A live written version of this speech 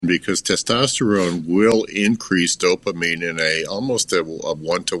because testosterone will increase dopamine in almost a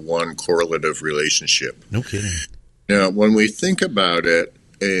one-to-one correlative relationship. No kidding. Now, when we think about it,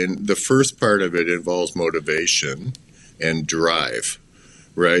 and the first part of it involves motivation and drive,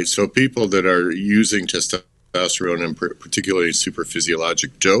 right? So people that are using testosterone, and particularly in super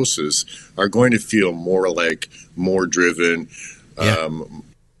physiologic doses, are going to feel more driven,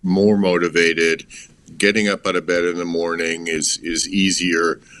 more motivated. Getting up out of bed in the morning is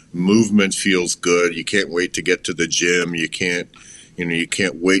easier. Movement feels good. You can't wait to get to the gym. You can't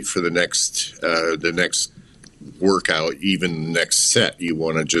wait for the next workout, even the next set. You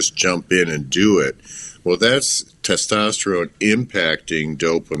want to just jump in and do it. Well, that's testosterone impacting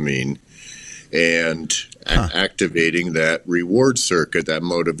dopamine and activating that reward circuit, that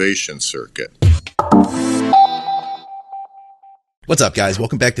motivation circuit. What's up, guys?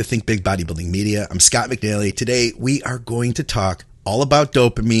 Welcome back to Think Big Bodybuilding Media. I'm Scott McNally. Today, we are going to talk all about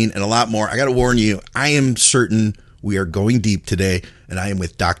dopamine and a lot more. I got to warn you, I am certain we are going deep today, and I am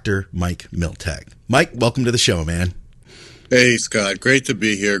with Dr. Mike Miltek. Mike, welcome to the show, man. Hey, Scott. Great to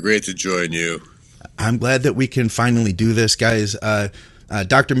be here. Great to join you. I'm glad that we can finally do this, guys.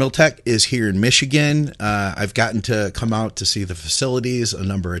 Dr. Miltek is here in Michigan. I've gotten to come out to see the facilities a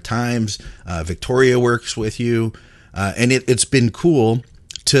number of times. Victoria works with you. And it's been cool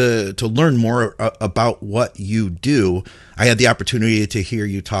to learn more about what you do. I had the opportunity to hear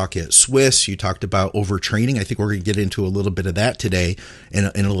you talk at Swiss. You talked about overtraining. I think we're going to get into a little bit of that today and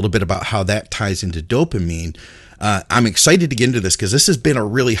a little bit about how that ties into dopamine. I'm excited to get into this because this has been a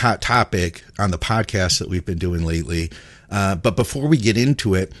really hot topic on the podcast that we've been doing lately. But before we get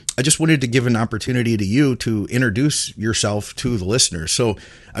into it, I just wanted to give an opportunity to you to introduce yourself to the listeners. So,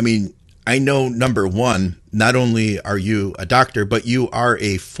 I know, number one, not only are you a doctor, but you are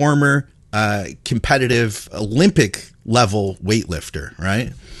a former competitive Olympic level weightlifter,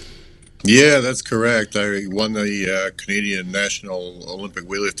 right? Yeah, that's correct. I won the Canadian National Olympic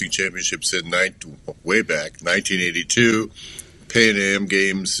Weightlifting Championships way back, 1982. Pan Am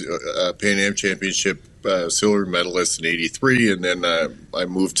Games, Pan Am Championship silver medalist in 83, and then I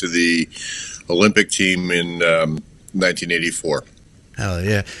moved to the Olympic team in 1984. Hell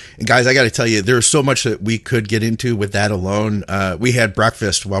yeah. And guys, I got to tell you, there's so much that we could get into with that alone. We had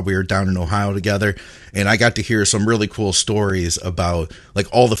breakfast while we were down in Ohio together, and I got to hear some really cool stories about like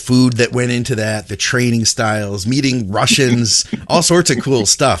all the food that went into that, the training styles, meeting Russians, all sorts of cool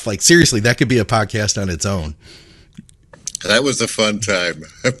stuff. Like seriously, that could be a podcast on its own. That was a fun time.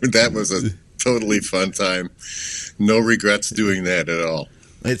 That was a totally fun time. No regrets doing that at all.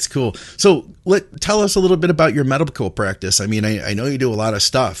 It's cool. So tell us a little bit about your medical practice. I know you do a lot of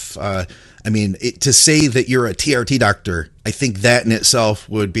stuff. To say that you're a TRT doctor, I think that in itself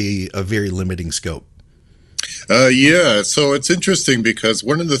would be a very limiting scope. Yeah. So it's interesting because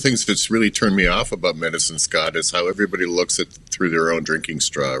one of the things that's really turned me off about medicine, Scott, is how everybody looks at through their own drinking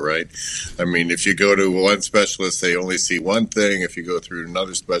straw, right? If you go to one specialist, they only see one thing. If you go through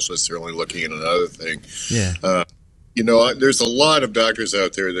another specialist, they're only looking at another thing. Yeah. There's a lot of doctors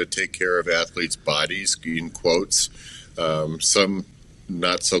out there that take care of athletes' bodies, in quotes. Some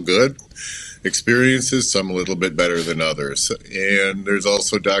not so good experiences, some a little bit better than others. And there's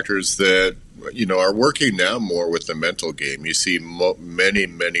also doctors that, are working now more with the mental game. You see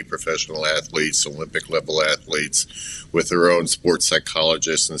many professional athletes, Olympic-level athletes, with their own sports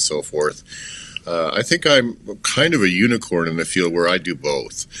psychologists and so forth. I think I'm kind of a unicorn in the field where I do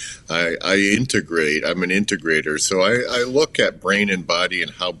both. I integrate. I'm an integrator. So I look at brain and body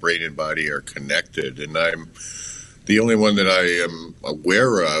and how brain and body are connected. And I'm the only one that I am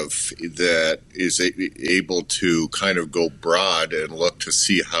aware of that is able to kind of go broad and look to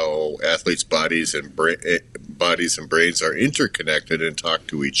see how athletes' bodies and brains are interconnected and talk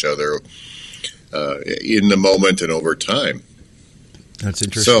to each other in the moment and over time. That's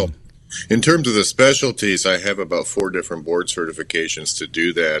interesting. So, in terms of the specialties, I have about 4 different board certifications to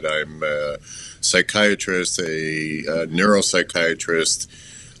do that. I'm a psychiatrist, a neuropsychiatrist.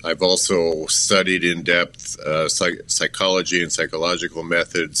 I've also studied in depth psychology and psychological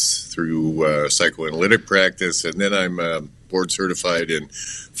methods through psychoanalytic practice, and then I'm board certified in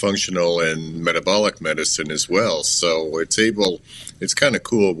functional and metabolic medicine as well. So it's kind of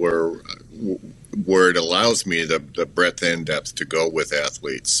cool where it allows me the breadth and depth to go with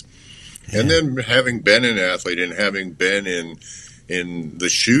athletes. And then having been an athlete and having been in the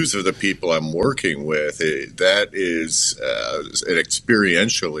shoes of the people I'm working with, that is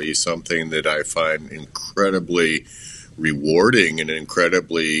experientially something that I find incredibly rewarding and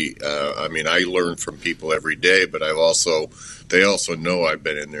incredibly, I learn from people every day, but I've also they also know I've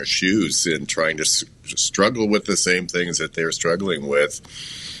been in their shoes and trying to struggle with the same things that they're struggling with,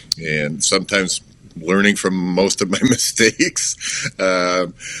 and sometimes learning from most of my mistakes.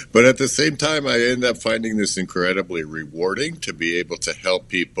 But at the same time, I end up finding this incredibly rewarding to be able to help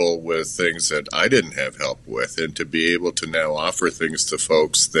people with things that I didn't have help with, and to be able to now offer things to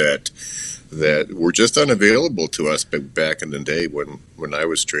folks that were just unavailable to us back in the day when I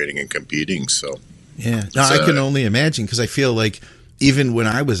was training and competing. So yeah, no, I can only imagine, because I feel like even when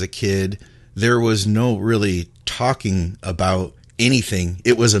I was a kid, there was no really talking about anything.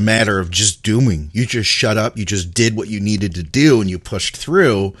 It was a matter of just doing. You just shut up. You just did what you needed to do, and you pushed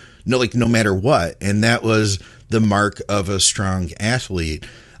through. No matter what. And that was the mark of a strong athlete.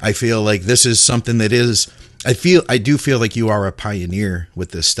 I feel like this is something that is. I do feel like you are a pioneer with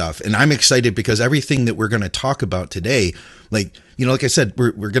this stuff, and I'm excited because everything that we're going to talk about today, like I said,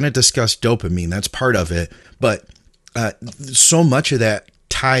 we're going to discuss dopamine. That's part of it, but so much of that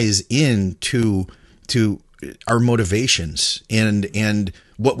ties into our motivations and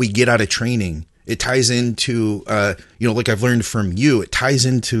what we get out of training. It ties into, like I've learned from you, it ties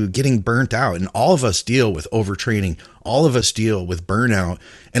into getting burnt out. And all of us deal with overtraining. All of us deal with burnout.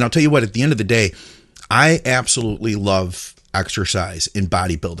 And I'll tell you what, at the end of the day, I absolutely love exercise and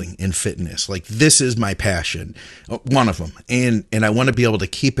bodybuilding and fitness. Like, this is my passion, one of them. And I want to be able to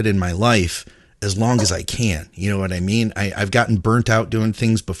keep it in my life as long as I can. You know what I mean? I've gotten burnt out doing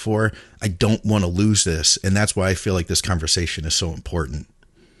things before. I don't want to lose this. And that's why I feel like this conversation is so important.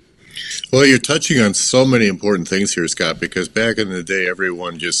 Well, you're touching on so many important things here, Scott, because back in the day,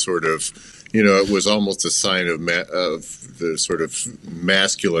 everyone just sort of, it was almost a sign of the sort of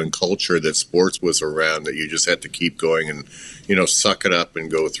masculine culture that sports was around, that you just had to keep going and, suck it up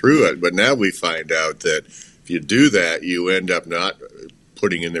and go through it. But now we find out that if you do that, you end up not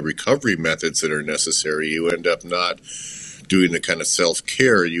putting in the recovery methods that are necessary. You end up not doing the kind of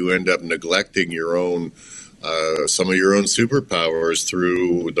self-care. You end up neglecting your own, some of your own superpowers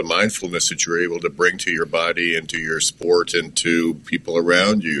through the mindfulness that you're able to bring to your body and to your sport and to people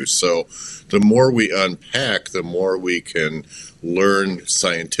around you. So the more we unpack, the more we can learn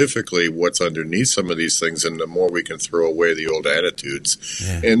scientifically what's underneath some of these things, and the more we can throw away the old attitudes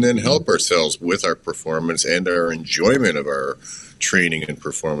and then help ourselves with our performance and our enjoyment of our training and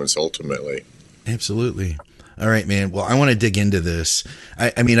performance ultimately. Absolutely. All right, man. Well, I want to dig into this.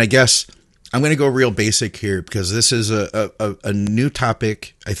 I mean, I guess I'm going to go real basic here, because this is a new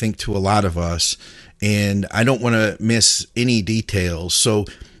topic, I think, to a lot of us, and I don't want to miss any details. So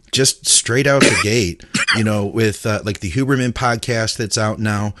just straight out the gate, with like the Huberman podcast that's out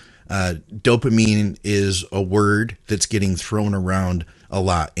now, dopamine is a word that's getting thrown around a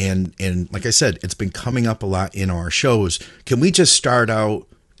lot. And like I said, it's been coming up a lot in our shows. Can we just start out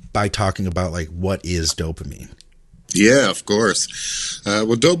by talking about, like, what is dopamine? Yeah, of course.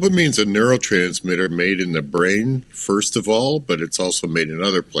 Well, dopamine's a neurotransmitter made in the brain, first of all, but it's also made in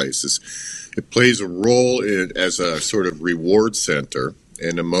other places. It plays a role as a sort of reward center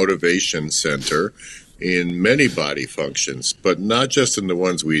and a motivation center in many body functions, but not just in the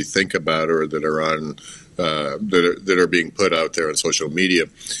ones we think about or that are on that are being put out there on social media.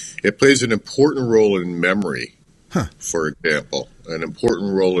 It plays an important role in memory, for example, an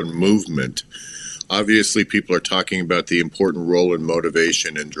important role in movement. Obviously, people are talking about the important role in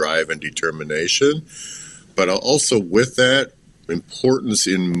motivation and drive and determination, but also with that, importance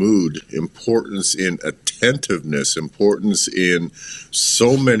in mood, importance in attentiveness, importance in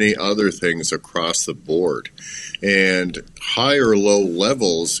so many other things across the board. And high or low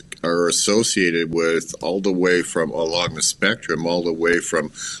levels are associated with all the way from along the spectrum, all the way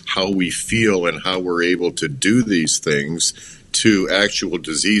from how we feel and how we're able to do these things to actual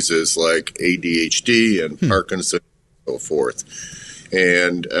diseases like ADHD and Parkinson's and so forth.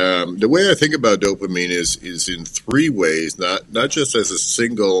 And the way I think about dopamine is in three ways, not just as a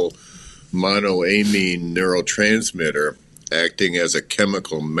single monoamine neurotransmitter acting as a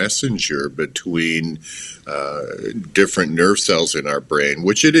chemical messenger between different nerve cells in our brain,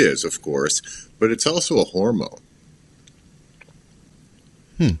 which it is, of course, but it's also a hormone.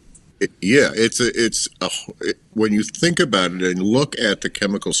 When you think about it and look at the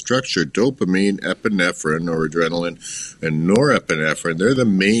chemical structure, dopamine, epinephrine or adrenaline, and norepinephrine, they're the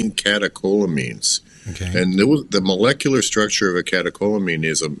main catecholamines. Okay. And the molecular structure of a catecholamine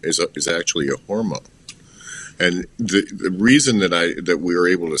is actually a hormone. And the reason that we are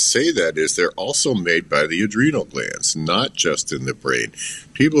able to say that is they're also made by the adrenal glands, not just in the brain.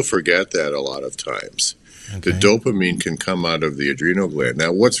 People forget that a lot of times. The Okay. dopamine can come out of the adrenal gland.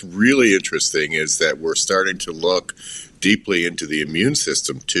 Now, what's really interesting is that we're starting to look deeply into the immune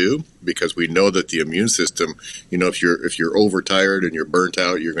system too, because we know that the immune system, if you're overtired and you're burnt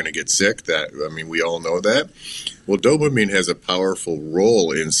out, you're going to get sick. We all know that. Well, dopamine has a powerful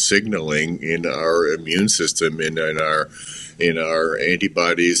role in signaling in our immune system and in our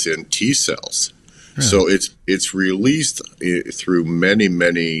antibodies and T cells. Really? So it's released through many,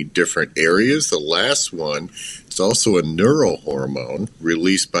 many different areas. The last one is also a neurohormone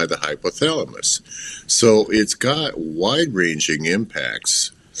released by the hypothalamus. So it's got wide-ranging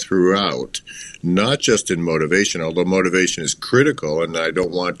impacts throughout, not just in motivation, although motivation is critical, and I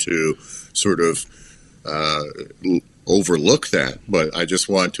don't want to sort of overlook that, but I just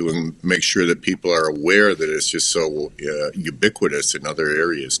want to make sure that people are aware that it's just so ubiquitous in other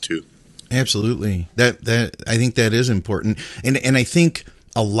areas too. Absolutely. That I think that is important. And I think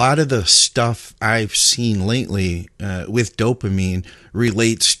a lot of the stuff I've seen lately with dopamine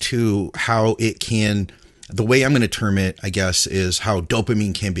relates to how it can, the way I'm going to term it, I guess, is how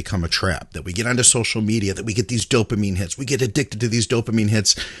dopamine can become a trap. That we get onto social media, that we get these dopamine hits. We get addicted to these dopamine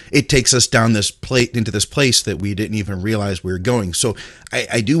hits. It takes us down this into this place that we didn't even realize we were going. So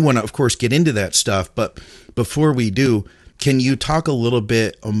I do want to, of course, get into that stuff. But before we do, can you talk a little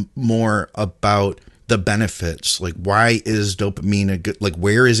bit more about the benefits? Like, why is dopamine a good, like,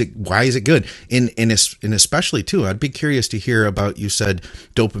 where is it, why is it good? And especially too, I'd be curious to hear about, you said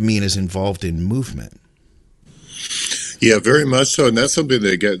dopamine is involved in movement. Yeah, very much so, and that's something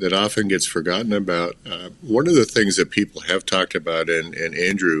that often gets forgotten about. One of the things that people have talked about, and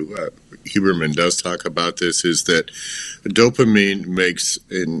Andrew Huberman does talk about this, is that dopamine makes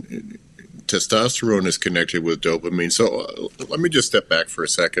testosterone is connected with dopamine. So let me just step back for a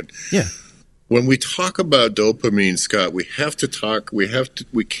second. Yeah. When we talk about dopamine, Scott, we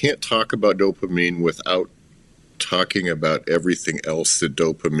can't talk about dopamine without talking about everything else that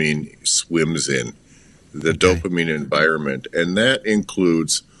dopamine swims in, the dopamine environment. And that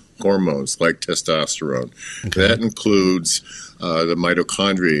includes hormones like testosterone. Okay. That includes the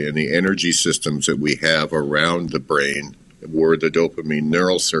mitochondria and the energy systems that we have around the brain, where the dopamine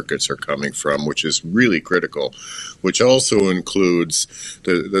neural circuits are coming from, which is really critical, which also includes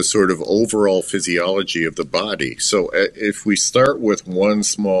the sort of overall physiology of the body. So if we start with one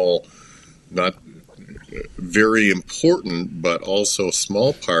small, not very important, but also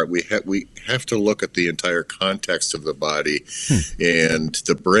small part, we have to look at the entire context of the body and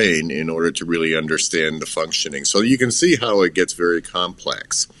the brain in order to really understand the functioning. So you can see how it gets very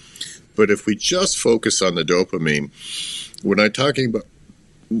complex. But if we just focus on the dopamine, when I'm talking about,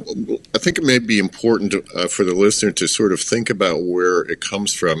 I think it may be important for the listener to sort of think about where it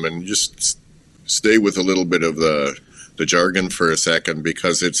comes from and just stay with a little bit of the jargon for a second,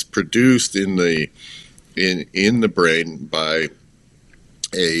 because it's produced in the brain by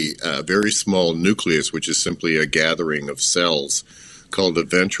a very small nucleus, which is simply a gathering of cells called the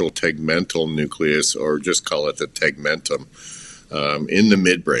ventral tegmental nucleus, or just call it the tegmentum, in the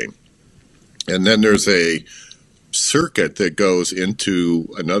midbrain. And then there's a circuit that goes into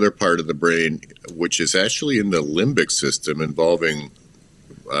another part of the brain, which is actually in the limbic system, involving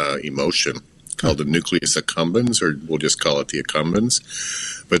emotion, called the nucleus accumbens, or we'll just call it the accumbens.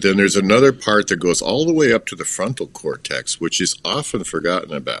 But then there's another part that goes all the way up to the frontal cortex, which is often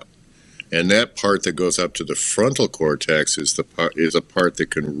forgotten about. And that part that goes up to the frontal cortex is a part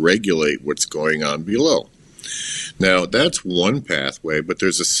that can regulate what's going on below. Now, that's one pathway, but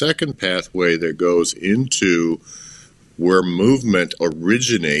there's a second pathway that goes into where movement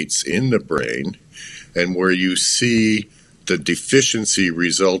originates in the brain, and where you see the deficiency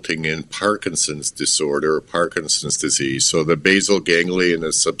resulting in Parkinson's disorder or Parkinson's disease. So the basal ganglia and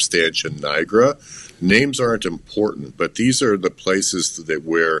the substantia nigra, names aren't important, but these are the places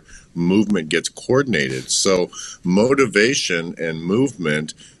where movement gets coordinated. So motivation and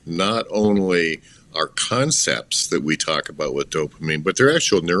movement not only are concepts that we talk about with dopamine, but they're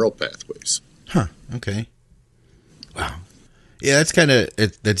actual neural pathways. Huh. Okay. Wow. Yeah,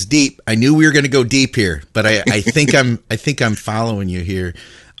 that's deep. I knew we were going to go deep here, but I think I'm following you here.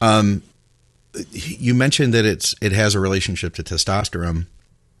 You mentioned that it has a relationship to testosterone.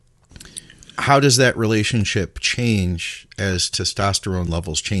 How does that relationship change as testosterone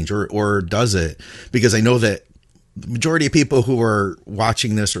levels change, or does it? Because I know that the majority of people who are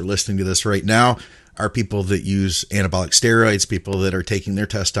watching this or listening to this right now are people that use anabolic steroids, people that are taking their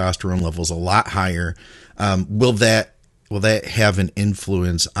testosterone levels a lot higher. Will that have an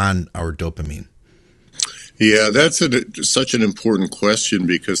influence on our dopamine? Yeah, that's such an important question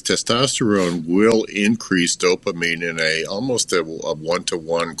because testosterone will increase dopamine in almost a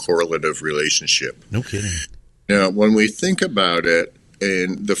one-to-one correlative relationship. No kidding. Now, when we think about it,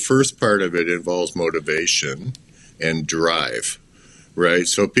 and the first part of it involves motivation and drive, right?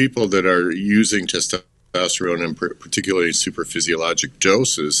 So people that are using testosterone, and particularly in super physiologic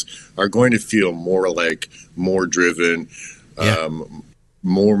doses, are going to feel more driven, Yeah.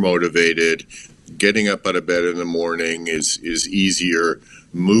 more motivated. Getting up out of bed in the morning is easier.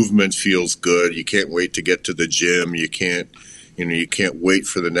 Movement feels good. You can't wait to get to the gym. You can't wait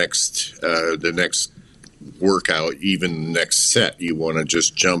for the next workout, even the next set. You want to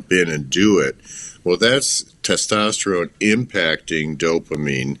just jump in and do it. Well, that's testosterone impacting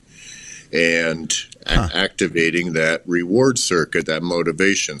dopamine and activating that reward circuit, that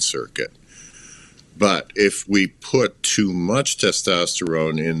motivation circuit. But if we put too much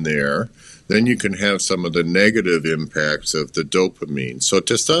testosterone in there, then you can have some of the negative impacts of the dopamine. So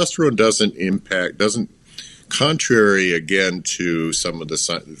testosterone doesn't, contrary again to some of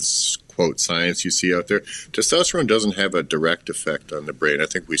the quote science you see out there, testosterone doesn't have a direct effect on the brain. I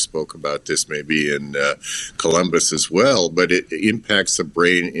think we spoke about this maybe in Columbus as well, but it impacts the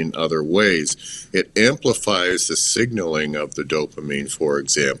brain in other ways. It amplifies the signaling of the dopamine, for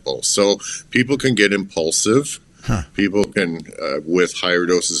example. So people can get impulsive. People can, with higher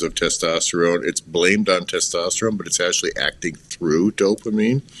doses of testosterone, it's blamed on testosterone, but it's actually acting through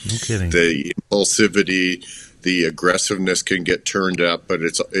dopamine. No kidding. The impulsivity, the aggressiveness can get turned up, but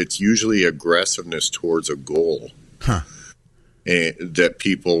it's usually aggressiveness towards a goal that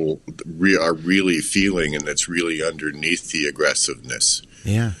people are really feeling, and that's really underneath the aggressiveness.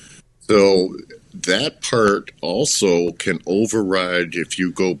 Yeah. So that part also can override, if you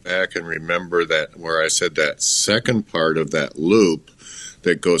go back and remember that where I said that second part of that loop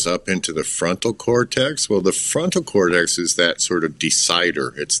that goes up into the frontal cortex. Well, the frontal cortex is that sort of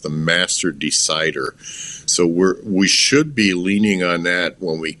decider. It's the master decider. So we should be leaning on that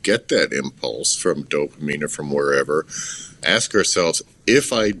when we get that impulse from dopamine or from wherever. Ask ourselves,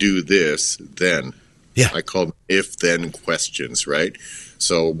 if I do this, then. Yeah. I call them if-then questions, right?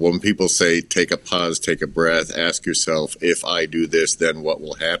 So when people say, take a pause, take a breath, ask yourself, if I do this, then what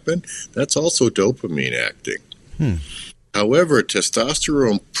will happen? That's also dopamine acting. However,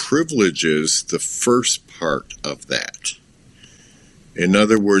 testosterone privileges the first part of that. In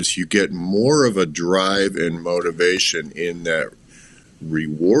other words, you get more of a drive and motivation in that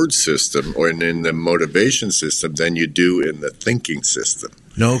reward system or in the motivation system than you do in the thinking system.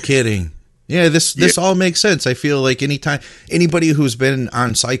 No kidding. Yeah, this all makes sense. I feel like anybody who's been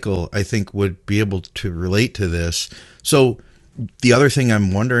on cycle, I think, would be able to relate to this. So the other thing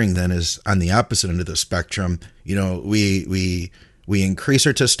I'm wondering then is on the opposite end of the spectrum. You know, we increase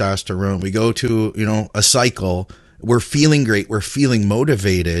our testosterone. We go to a cycle. We're feeling great. We're feeling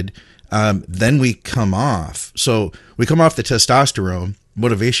motivated. Then we come off. So we come off the testosterone.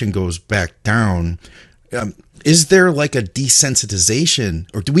 Motivation goes back down. Is there like a desensitization,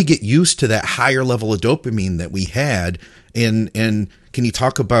 or do we get used to that higher level of dopamine that we had? And can you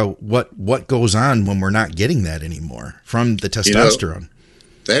talk about what goes on when we're not getting that anymore from the testosterone?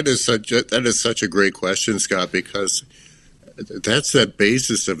 That is such a great question, Scott, because that's that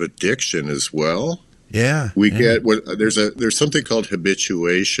basis of addiction as well. Yeah, get there's something called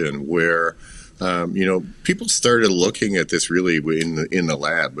habituation where people started looking at this really in the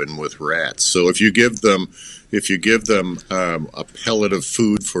lab and with rats. So if you give them a pellet of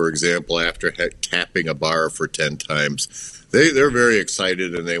food, for example, after tapping a bar for 10 times, they're very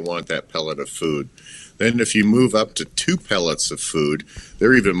excited and they want that pellet of food. Then if you move up to 2 pellets of food,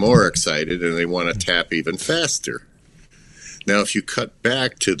 they're even more excited and they want to tap even faster. Now, if you cut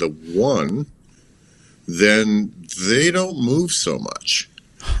back to the 1, then they don't move so much.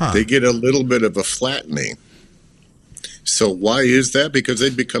 They get a little bit of a flattening. So why is that? Because they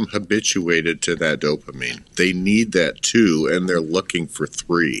become habituated to that dopamine. They need that 2, and they're looking for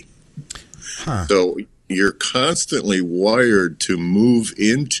 3. So you're constantly wired to move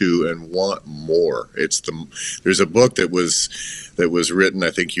into and want more. There's a book that was written,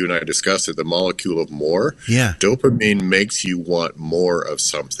 I think you and I discussed it, The Molecule of More. Yeah. Dopamine makes you want more of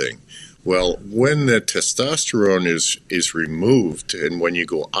something. Well, when the testosterone is removed and when you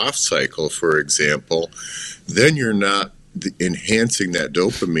go off cycle, for example, then you're not enhancing that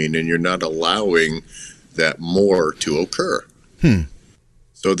dopamine and you're not allowing that more to occur.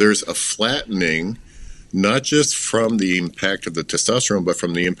 So there's a flattening, not just from the impact of the testosterone, but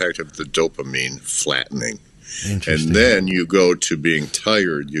from the impact of the dopamine flattening. And then you go to being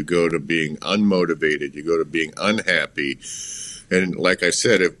tired, you go to being unmotivated, you go to being unhappy. And like I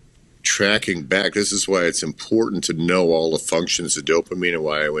said, if tracking back, this is why it's important to know all the functions of dopamine and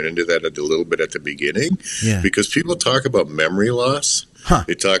why I went into that a little bit at the beginning. Yeah. Because people talk about memory loss,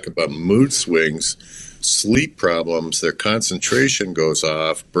 they talk about mood swings, sleep problems, their concentration goes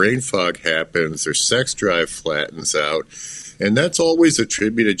off, brain fog happens, their sex drive flattens out, and that's always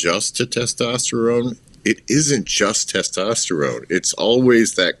attributed just to testosterone. It isn't just testosterone. It's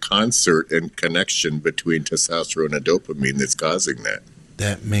always that concert and connection between testosterone and dopamine that's causing that.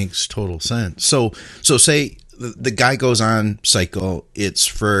 That makes total sense. So say the guy goes on cycle, it's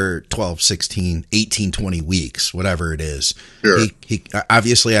for 12, 16, 18, 20 weeks, whatever it is. Sure. He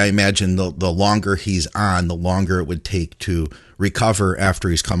obviously, I imagine the longer he's on, the longer it would take to recover after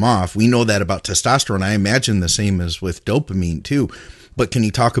he's come off. We know that about testosterone. I imagine the same as with dopamine too. But can you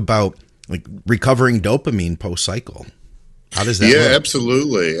talk about like recovering dopamine post-cycle? How does that work?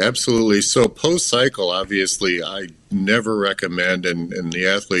 Absolutely. So post-cycle, obviously, I never recommend, and the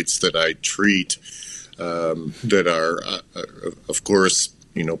athletes that I treat that are, of course,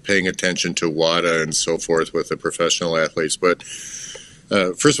 paying attention to WADA and so forth with the professional athletes. But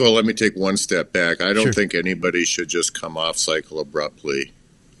first of all, let me take one step back. I don't think anybody should just come off cycle abruptly.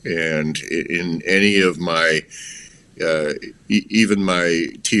 And in any of my even my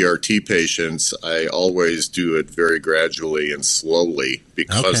TRT patients, I always do it very gradually and slowly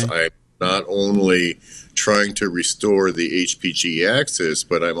because I'm not only trying to restore the HPG axis,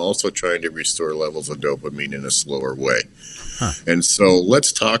 but I'm also trying to restore levels of dopamine in a slower way. And so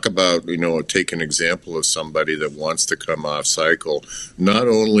let's talk about, take an example of somebody that wants to come off cycle. Not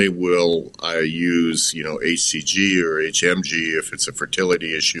only will I use, HCG or HMG if it's a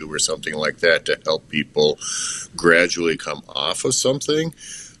fertility issue or something like that to help people gradually come off of something,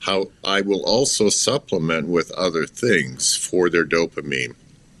 how I will also supplement with other things for their dopamine.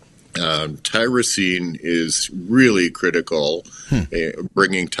 Tyrosine is really critical,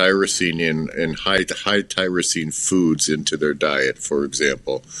 bringing tyrosine in high tyrosine foods into their diet, for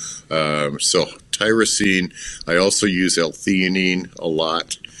example. So tyrosine, I also use L-theanine a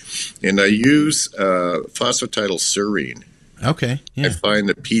lot, and I use phosphatidylserine. Okay. Yeah. I find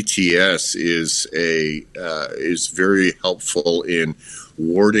that PTS is very helpful in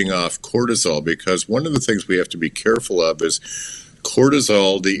warding off cortisol, because one of the things we have to be careful of is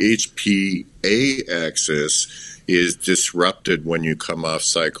cortisol, the HPA axis, is disrupted when you come off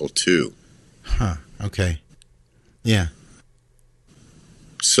cycle 2. Okay. Yeah.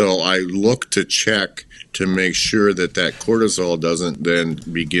 So I look to check to make sure that cortisol doesn't then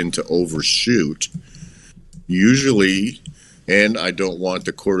begin to overshoot. Usually, and I don't want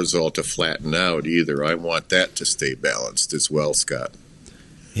the cortisol to flatten out either. I want that to stay balanced as well, Scott.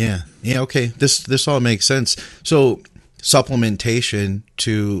 Yeah. Yeah. Okay. This all makes sense. So supplementation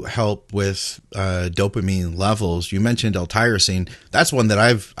to help with dopamine levels. You mentioned L-tyrosine. That's one that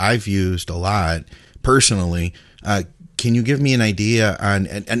I've used a lot personally. Can you give me an idea on?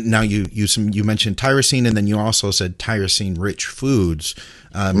 And now you mentioned tyrosine, and then you also said tyrosine-rich foods.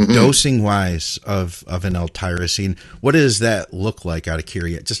 Dosing wise of an L-tyrosine, what does that look like? Out of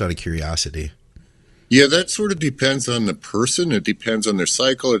curiosity. Yeah, that sort of depends on the person. It depends on their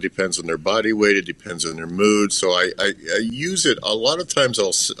cycle. It depends on their body weight. It depends on their mood. So I use it a lot of times.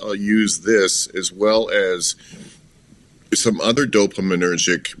 I'll use this as well as some other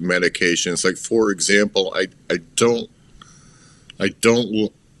dopaminergic medications. Like, for example, I don't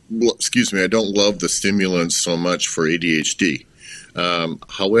love the stimulants so much for ADHD.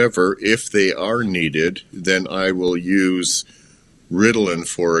 However, if they are needed, then I will use Ritalin,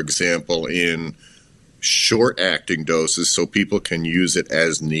 for example, in short-acting doses so people can use it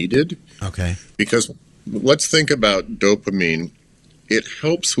as needed. Okay. Because let's think about dopamine. It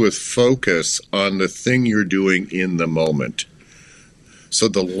helps with focus on the thing you're doing in the moment. So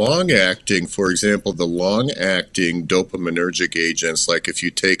the long-acting, for example, the long-acting dopaminergic agents, like if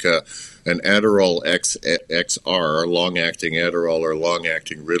you take an Adderall XR, long-acting Adderall or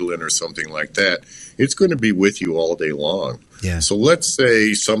long-acting Ritalin or something like that, it's going to be with you all day long. Yeah. So let's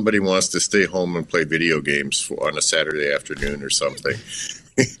say somebody wants to stay home and play video games on a Saturday afternoon or something.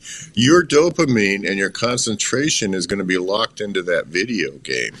 Your dopamine and your concentration is going to be locked into that video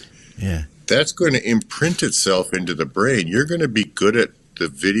game. Yeah. That's going to imprint itself into the brain. You're going to be good at the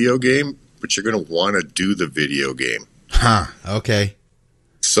video game, but you're going to want to do the video game. Okay.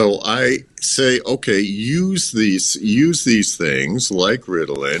 So I say, okay, use these things like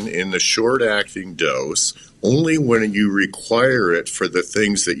Ritalin in the short-acting dose only when you require it for the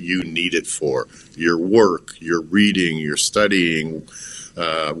things that you need it for. Your work, your reading, your studying,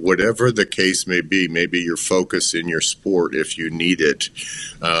 whatever the case may be. Maybe your focus in your sport if you need it.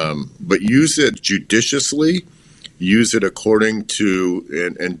 But use it judiciously. use it according to,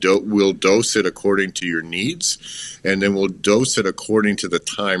 we'll dose it according to your needs, and then we'll dose it according to the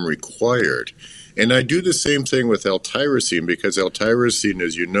time required. And I do the same thing with L-tyrosine, because L-tyrosine,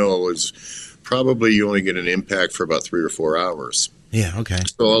 as you know, is probably you only get an impact for about 3 or 4 hours. Yeah, okay.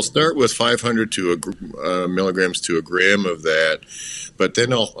 So I'll start with 500 milligrams to a gram of that, but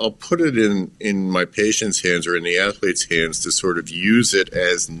then I'll put it in my patient's hands or in the athlete's hands to sort of use it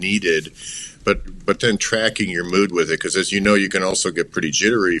as needed, but then tracking your mood with it, because as you know, you can also get pretty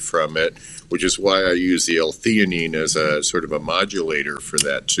jittery from it, which is why I use the L-theanine as a sort of a modulator for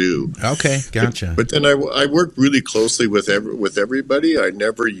that too. Okay, gotcha. But then I work really closely with everybody. I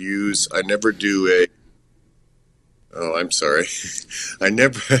never do a. Oh, I'm sorry. I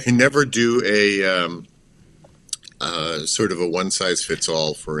never do a sort of a one size fits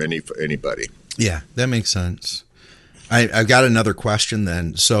all for anybody. Yeah, that makes sense. I've got another question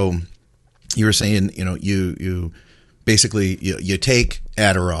then. So you were saying, you basically you take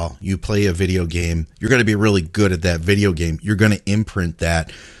Adderall, you play a video game, you're going to be really good at that video game. You're going to imprint that.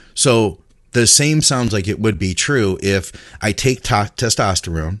 So the same sounds like it would be true if I take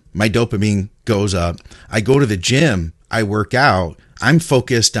testosterone, my dopamine goes up, I go to the gym, I work out, I'm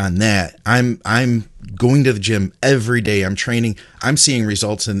focused on that. I'm going to the gym every day. I'm training. I'm seeing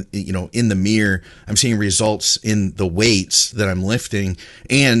results in the mirror. I'm seeing results in the weights that I'm lifting,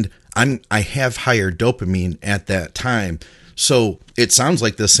 and I have higher dopamine at that time. So it sounds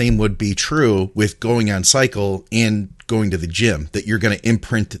like the same would be true with going on cycle and going to the gym, that you're going to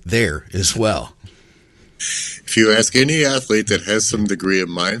imprint there as well. If you ask any athlete that has some degree of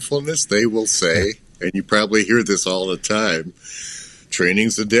mindfulness, they will say, and you probably hear this all the time,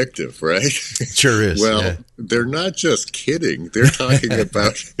 training's addictive, right? Sure is. Well, yeah. They're not just kidding. They're talking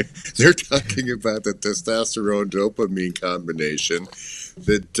about the testosterone dopamine combination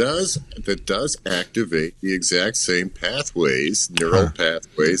that does activate the exact same neural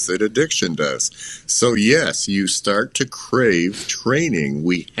pathways that addiction does. So yes, you start to crave training.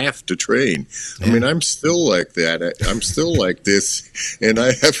 We have to train. Yeah. I mean, I'm still like that. I'm still like this, and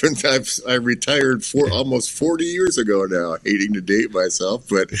I retired almost 40 years ago now, hating to date myself,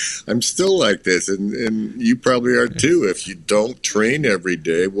 but I'm still like this, and you probably are too. If you don't train every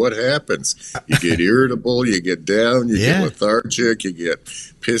day, what happens? You get irritable, you get down, you get lethargic, you get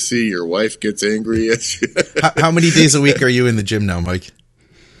pissy, your wife gets angry at you. How many days a week are you in the gym now, Mike?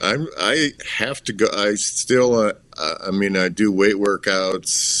 I have to go. I still, I do weight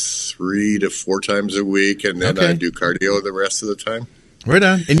workouts 3 to 4 times a week, and then I do cardio the rest of the time. Right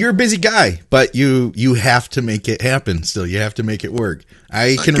on. And you're a busy guy, but you have to make it happen still. You have to make it work.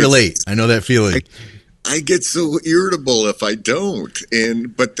 I can relate. I know that feeling. I get so irritable if I don't.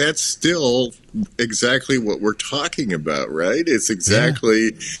 But that's still exactly what we're talking about, right? It's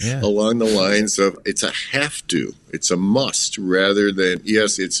exactly along the lines of it's a have to. It's a must rather than,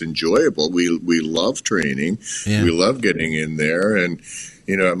 yes, it's enjoyable. We love training. Yeah. We love getting in there. And,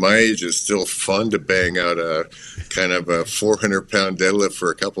 at my age, it's still fun to bang out a kind of a 400-pound deadlift for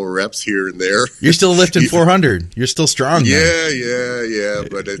a couple of reps here and there. You're still lifting 400. You're still strong. Yeah.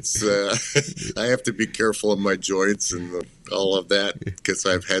 But it's I have to be careful of my joints and all of that because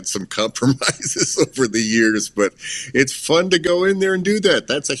I've had some compromises over the years. But it's fun to go in there and do that.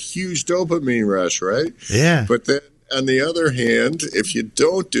 That's a huge dopamine rush, right? Yeah. But then on the other hand, if you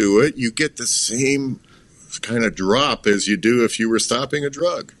don't do it, you get the same kind of drop as you do if you were stopping a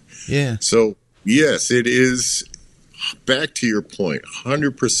drug. Yeah. So yes, it is, back to your point,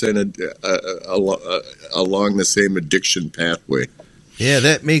 100% along the same addiction pathway. Yeah,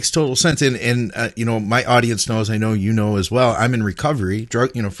 that makes total sense. And my audience knows, I know you know as well, I'm in recovery,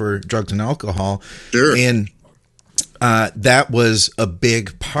 for drugs and alcohol. Sure. And that was a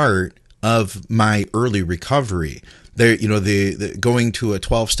big part of my early recovery. There, the going to a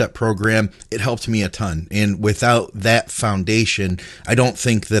 12-step program, it helped me a ton. And without that foundation, I don't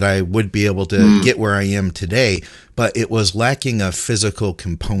think that I would be able to get where I am today. But it was lacking a physical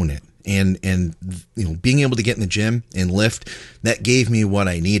component. And being able to get in the gym and lift, that gave me what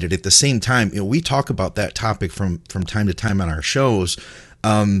I needed. At the same time, we talk about that topic from time to time on our shows.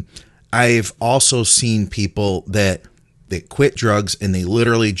 I've also seen people that quit drugs and they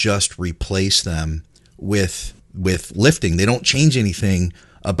literally just replace them with lifting. They don't change anything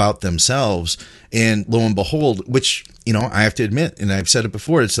about themselves. And lo and behold, which, I have to admit, and I've said it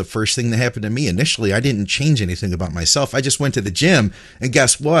before, it's the first thing that happened to me. Initially, I didn't change anything about myself. I just went to the gym, and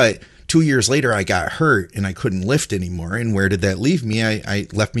guess what? 2 years later, I got hurt and I couldn't lift anymore. And where did that leave me? I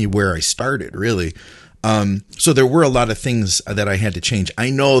left me where I started, really. So there were a lot of things that I had to change.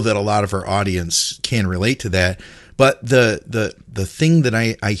 I know that a lot of our audience can relate to that. But the thing that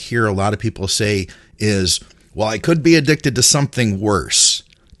I hear a lot of people say is, well, I could be addicted to something worse.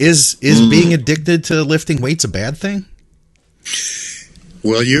 Is being addicted to lifting weights a bad thing?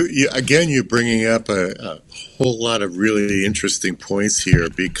 Well, you're bringing up a whole lot of really interesting points here,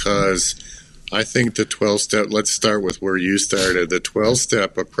 because I think the 12-step, let's start with where you started. The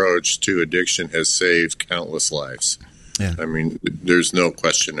 12-step approach to addiction has saved countless lives. Yeah. I mean, there's no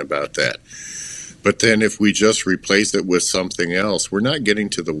question about that. But then if we just replace it with something else, we're not getting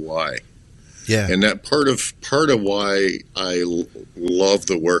to the why. Yeah. And that part of why I love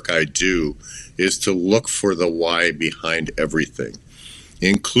the work I do is to look for the why behind everything,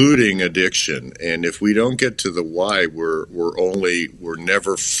 including addiction. And if we don't get to the why, we're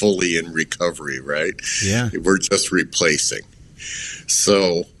never fully in recovery, right? Yeah. We're just replacing.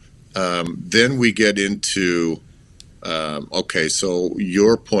 So then we get into okay, so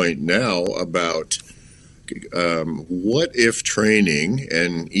your point now about what if training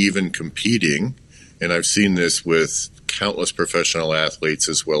and even competing, and I've seen this with countless professional athletes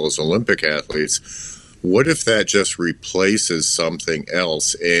as well as Olympic athletes, what if that just replaces something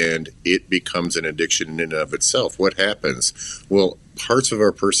else and it becomes an addiction in and of itself? What happens? Well, parts of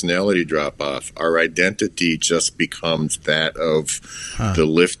our personality drop off. Our identity just becomes that of the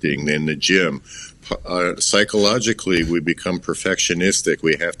lifting in the gym. Psychologically, we become perfectionistic.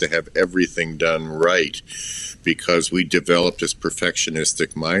 We have to have everything done right because we develop this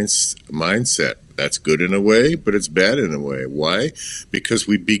perfectionistic mindset. That's good in a way, but it's bad in a way. Why? Because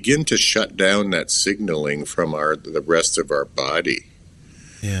we begin to shut down that signaling from the rest of our body.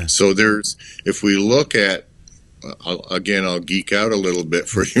 Yeah. So if we look at, again, I'll geek out a little bit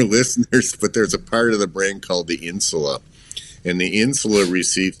for your listeners, but there's a part of the brain called the insula. And the insula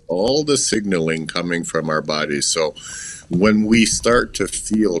receives all the signaling coming from our bodies. So when we start to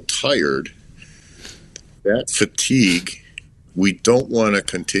feel tired, that fatigue, we don't want to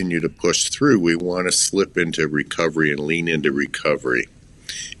continue to push through. We want to slip into recovery and lean into recovery.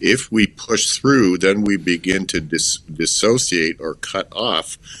 If we push through, then we begin to dissociate or cut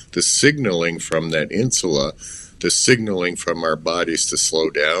off the signaling from that insula, the signaling from our bodies to slow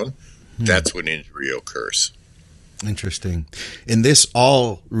down. That's when injury occurs. Interesting. And this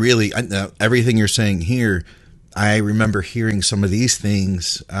all really, everything you're saying here, I remember hearing some of these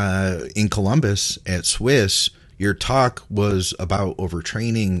things in Columbus at Swiss. Your talk was about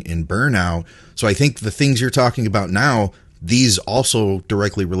overtraining and burnout. So I think the things you're talking about now, these also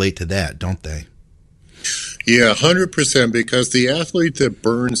directly relate to that, don't they? Yeah, 100%, because the athlete that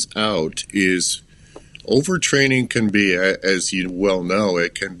burns out is, overtraining can be, as you well know,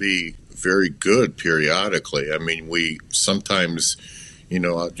 it can be very good periodically. I mean, we sometimes,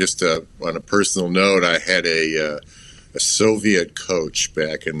 just on a personal note, I had a Soviet coach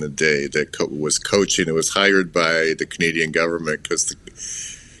back in the day that was coaching. It was hired by the Canadian government because the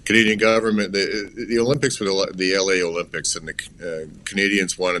Canadian government, the Olympics were the LA Olympics, and the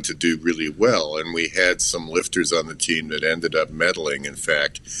Canadians wanted to do really well. And we had some lifters on the team that ended up medaling, in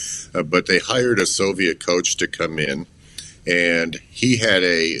fact. But they hired a Soviet coach to come in. And he had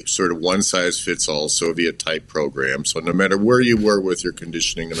a sort of one-size-fits-all Soviet-type program. So no matter where you were with your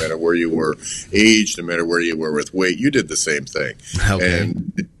conditioning, no matter where you were age, no matter where you were with weight, you did the same thing. Okay.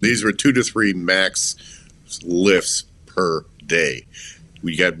 And these were 2 to 3 max lifts per day.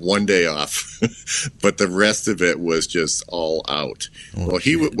 We got one day off, but the rest of it was just all out. Well,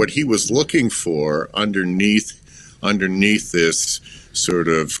 what he was looking for underneath this sort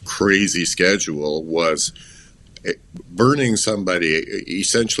of crazy schedule was burning somebody,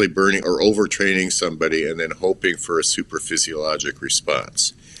 essentially burning or overtraining somebody and then hoping for a super physiologic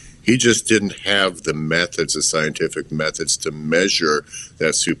response. He just didn't have the methods, the scientific methods to measure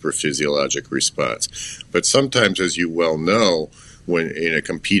that super physiologic response. But sometimes, as you well know, when in a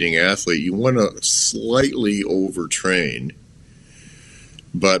competing athlete, you want to slightly overtrain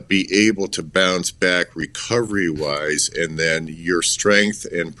but be able to bounce back recovery-wise, and then your strength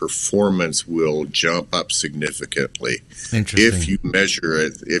and performance will jump up significantly. If you measure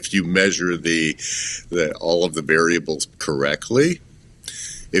it, if you measure the all of the variables correctly.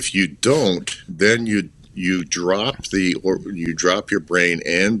 If you don't, then you drop your brain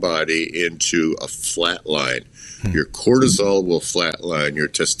and body into a flat line. Your cortisol will flatline, your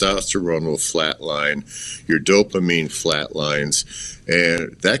testosterone will flatline, your dopamine flatlines,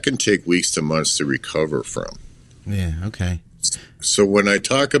 and that can take weeks to months to recover from. Yeah, okay. So when I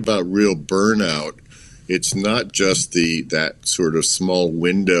talk about real burnout, it's not just that sort of small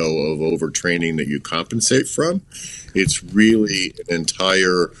window of overtraining that you compensate from. It's really an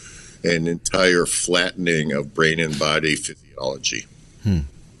entire flattening of brain and body physiology. And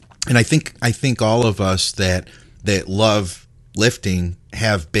I think all of us that love lifting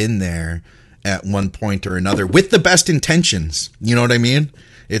have been there. at one point or another with the best intentions. You know what I mean?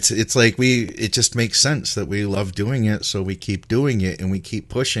 It's like it just makes sense that we love doing it, so we keep doing it and we keep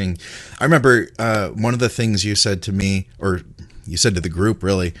pushing. I remember one of the things you said to me, or you said to the group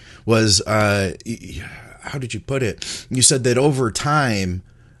really, was how did you put it? You said that over time,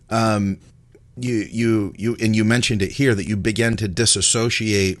 you mentioned it here, that you began to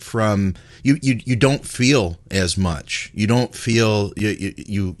disassociate from you don't feel as much. You don't feel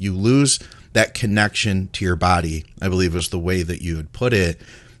you lose that connection to your body, I believe was the way that you would put it.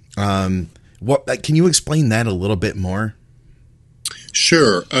 What can you explain that a little bit more?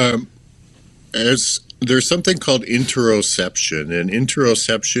 Sure. As there's something called interoception, and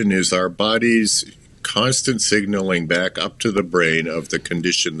interoception is our body's constant signaling back up to the brain of the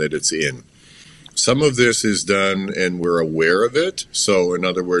condition that it's in. Some of this is done and we're aware of it. So in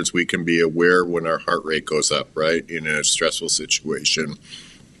other words, we can be aware when our heart rate goes up, right, in a stressful situation,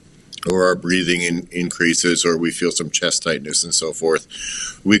 or our breathing increases, or we feel some chest tightness and so forth.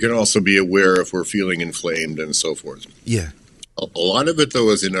 We can also be aware if we're feeling inflamed and so forth. Yeah. A lot of it, though,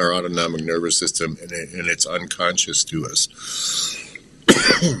 is in our autonomic nervous system, and it's unconscious to us.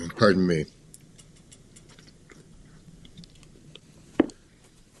 Pardon me.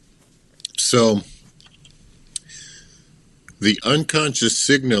 So the unconscious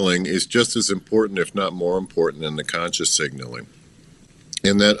signaling is just as important, if not more important, than the conscious signaling.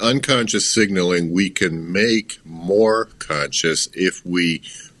 And that unconscious signaling we can make more conscious if we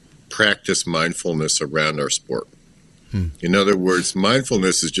practice mindfulness around our sport. In other words,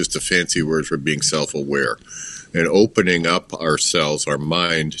 mindfulness is just a fancy word for being self-aware and opening up ourselves, our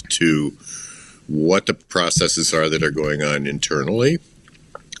mind, to what the processes are that are going on internally,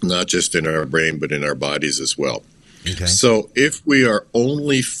 not just in our brain, but in our bodies as well. Okay. So if we are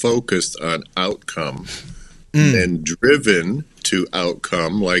only focused on outcome and driven to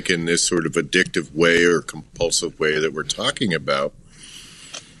outcome, like in this sort of addictive way or compulsive way that we're talking about,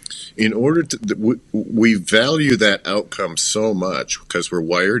 in order to, we value that outcome so much because we're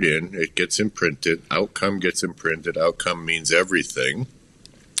wired in, it gets imprinted, outcome gets imprinted, outcome means everything.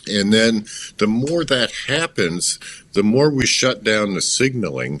 And then the more that happens, the more we shut down the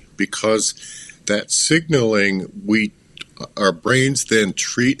signaling, because that signaling our brains then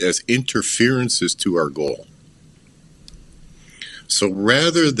treat as interferences to our goal. So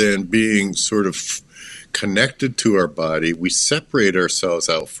rather than being sort of connected to our body, we separate ourselves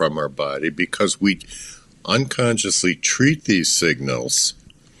out from our body because we unconsciously treat these signals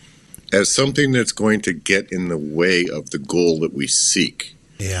as something that's going to get in the way of the goal that we seek.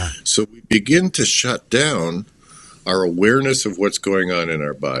 Yeah. So we begin to shut down our awareness of what's going on in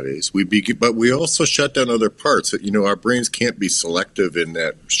our bodies. But we also shut down other parts. Our brains can't be selective in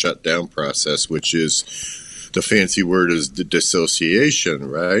that shutdown process, which is, the fancy word is the dissociation,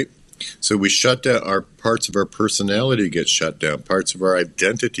 right? So we shut down our parts of our personality get shut down. Parts of our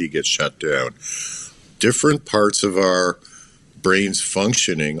identity get shut down. Different parts of our brain's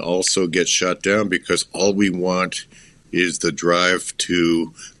functioning also get shut down because all we want is the drive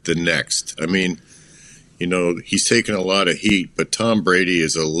to the next. I mean, he's taken a lot of heat, but Tom Brady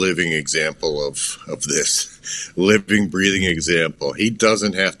is a living example of this, living, breathing example. He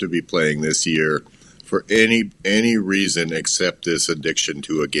doesn't have to be playing this year for any reason except this addiction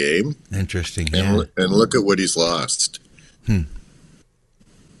to a game. Interesting. Yeah. And look at what he's lost. And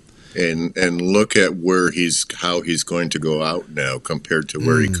look at how he's going to go out now compared to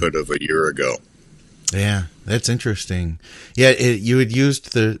where he could have a year ago. Yeah, that's interesting. Yeah, you had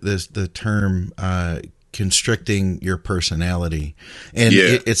used the term constricting your personality, and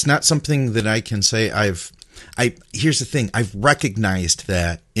it's not something that I can say here's the thing. I've recognized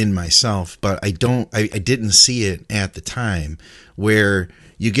that in myself, but I didn't see it at the time, where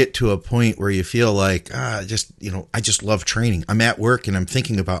you get to a point where you feel like, I just love training. I'm at work and I'm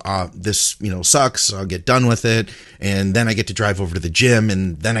thinking about, this, sucks. I'll get done with it. And then I get to drive over to the gym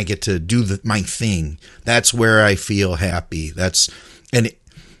and then I get to do my thing. That's where I feel happy.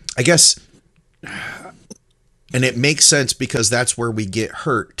 I guess, and it makes sense because that's where we get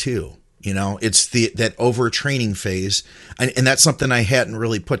hurt too. It's that overtraining phase. And that's something I hadn't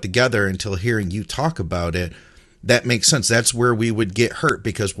really put together until hearing you talk about it. That makes sense. That's where we would get hurt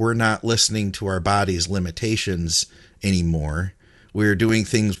because we're not listening to our body's limitations anymore. We're doing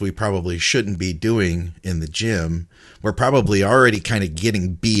things we probably shouldn't be doing in the gym. We're probably already kind of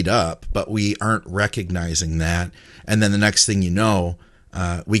getting beat up, but we aren't recognizing that. And then the next thing you know,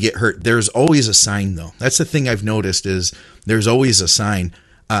 we get hurt. There's always a sign, though. That's the thing I've noticed is there's always a sign.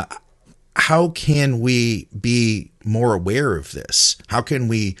 How can we be more aware of this? How can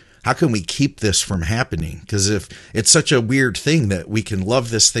we how can we keep this from happening? Because if it's such a weird thing that we can love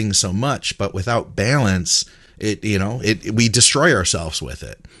this thing so much, but without balance, we destroy ourselves with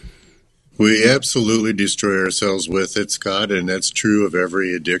it. We absolutely destroy ourselves with it, Scott, and that's true of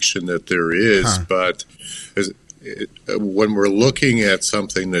every addiction that there is. But when we're looking at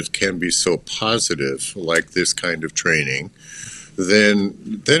something that can be so positive, like this kind of training, then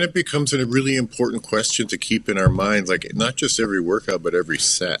it becomes a really important question to keep in our mind, like not just every workout, but every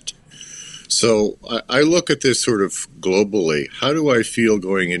set. So I look at this sort of globally. How do I feel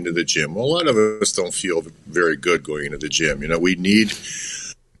going into the gym? Well, a lot of us don't feel very good going into the gym. We need.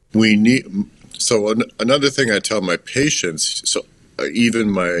 So another thing I tell my patients, even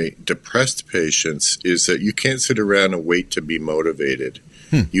my depressed patients, is that you can't sit around and wait to be motivated.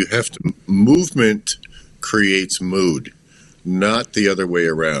 You have to. Movement creates mood, not the other way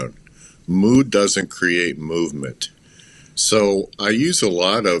around. Mood doesn't create movement. So I use a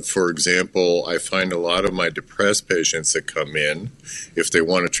lot of, for example, I find a lot of my depressed patients that come in, if they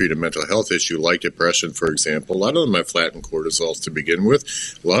want to treat a mental health issue like depression, for example, a lot of them have flattened cortisols to begin with.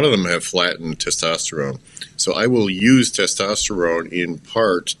 A lot of them have flattened testosterone. So I will use testosterone in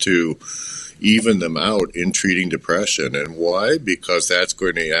part to even them out in treating depression. And why? Because that's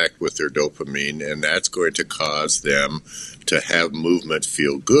going to act with their dopamine, and that's going to cause them to have movement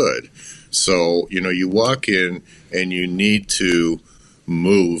feel good. So, you walk in and you need to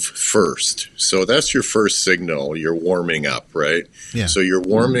move first. So that's your first signal. You're warming up, right? Yeah. So you're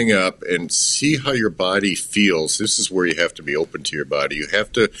warming up and see how your body feels. This is where you have to be open to your body. You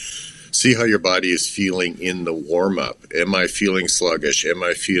have to see how your body is feeling in the warm-up. Am I feeling sluggish? I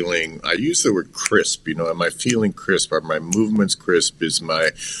use the word crisp, am I feeling crisp? Are my movements crisp? Is my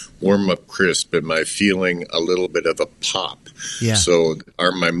warm-up crisp? Am I feeling a little bit of a pop? Yeah. So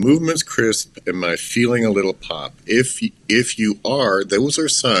are my movements crisp? Am I feeling a little pop? If you are, those are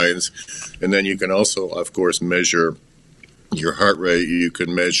signs. And then you can also, of course, measure your heart rate. You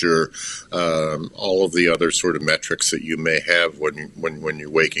can measure all of the other sort of metrics that you may have when you're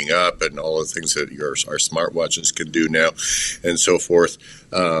waking up, and all the things that our smartwatches can do now, and so forth.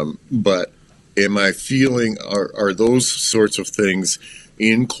 But am I feeling? Are those sorts of things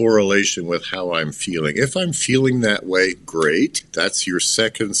in correlation with how I'm feeling? If I'm feeling that way, great. That's your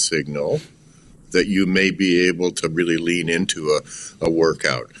second signal that you may be able to really lean into a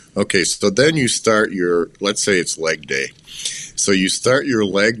workout. Okay, so then you start let's say it's leg day. So you start your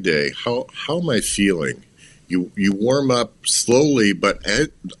leg day. How am I feeling? You warm up slowly, but a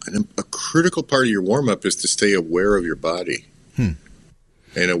critical part of your warm-up is to stay aware of your body and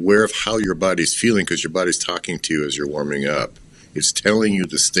aware of how your body's feeling, because your body's talking to you as you're warming up. It's telling you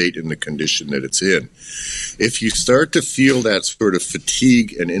the state and the condition that it's in. If you start to feel that sort of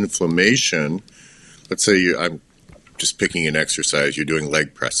fatigue and inflammation, let's say I'm just picking an exercise, you're doing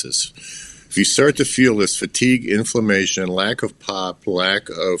leg presses. If you start to feel this fatigue, inflammation, lack of pop, lack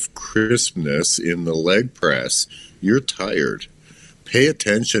of crispness in the leg press, you're tired. Pay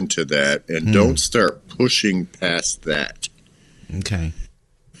attention to that and don't start pushing past that. Okay.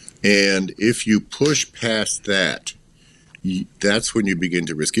 And if you push past that, that's when you begin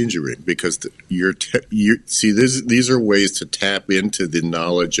to risk injury, because these are ways to tap into the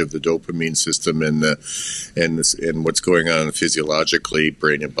knowledge of the dopamine system and what's going on physiologically,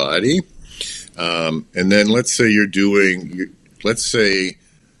 brain and body. And then let's say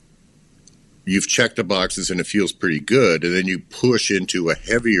you've checked the boxes and it feels pretty good, and then you push into a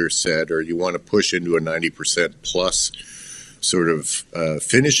heavier set, or you want to push into a 90% plus sort of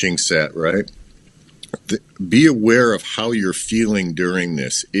finishing set, right? Be aware of how you're feeling during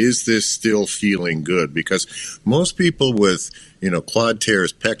this. Is this still feeling good? Because most people with, quad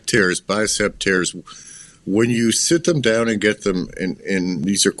tears, pec tears, bicep tears, when you sit them down and get them, and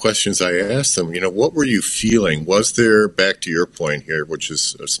these are questions I ask them, what were you feeling? Was there, back to your point here, which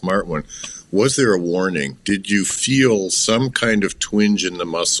is a smart one, was there a warning? Did you feel some kind of twinge in the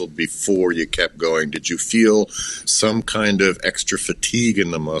muscle before you kept going? Did you feel some kind of extra fatigue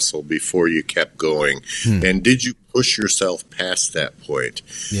in the muscle before you kept going? And did you push yourself past that point?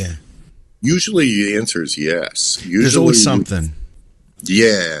 Yeah. Usually the answer is yes. There's always something.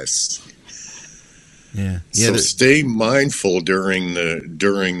 Yes. Yeah. So stay mindful during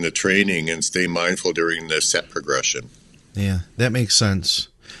the training, and stay mindful during the set progression. Yeah, that makes sense.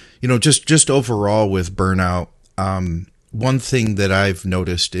 Just overall with burnout, one thing that I've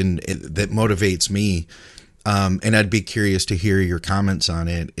noticed that motivates me, and I'd be curious to hear your comments on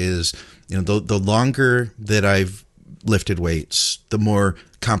it, is the longer that I've lifted weights, the more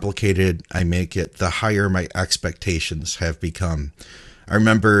complicated I make it, the higher my expectations have become. I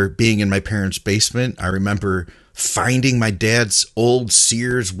remember being in my parents' basement. I remember finding my dad's old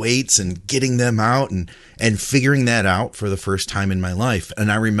Sears weights and getting them out and figuring that out for the first time in my life.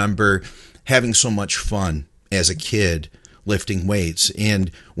 And I remember having so much fun as a kid lifting weights.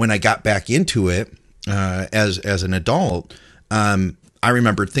 And when I got back into it as an adult, I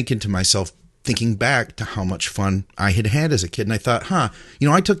remember thinking back to how much fun I had as a kid. And I thought,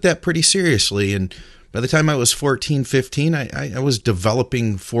 I took that pretty seriously. And by the time I was 14, 15, I was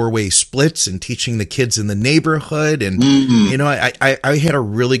developing four-way splits and teaching the kids in the neighborhood. And, I had a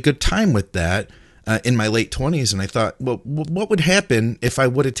really good time with that in my late 20s. And I thought, well, what would happen if I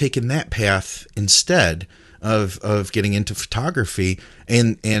would have taken that path instead of getting into photography?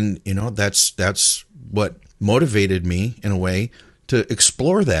 And that's what motivated me in a way to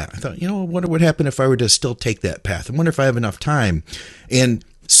explore that. I thought, what would happen if I were to still take that path? I wonder if I have enough time. And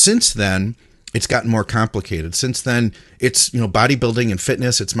since then, it's gotten more complicated. Since then, it's, bodybuilding and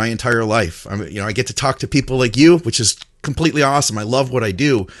fitness. It's my entire life. I get to talk to people like you, which is completely awesome. I love what I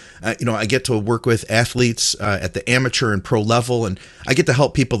do. I get to work with athletes at the amateur and pro level, and I get to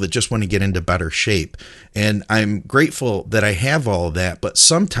help people that just want to get into better shape. And I'm grateful that I have all of that, but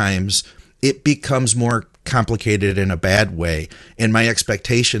sometimes it becomes more complicated in a bad way. And my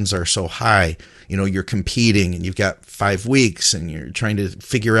expectations are so high. You're competing and you've got 5 weeks and you're trying to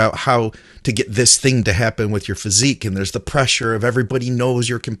figure out how to get this thing to happen with your physique. And there's the pressure of everybody knows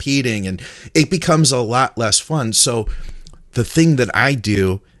you're competing, and it becomes a lot less fun. So the thing that I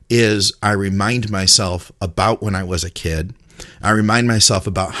do is I remind myself about when I was a kid. I remind myself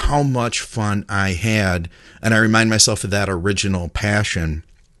about how much fun I had, and I remind myself of that original passion.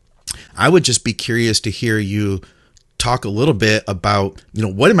 I would just be curious to hear you talk a little bit about,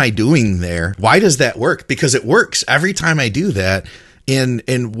 what am I doing there? Why does that work? Because it works every time I do that.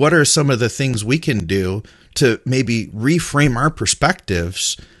 And what are some of the things we can do to maybe reframe our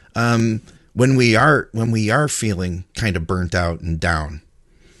perspectives when we are feeling kind of burnt out and down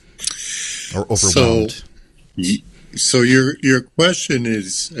or overwhelmed? So your question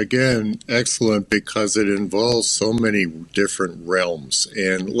is, again, excellent because it involves so many different realms.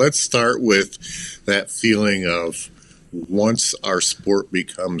 And let's start with that feeling of once our sport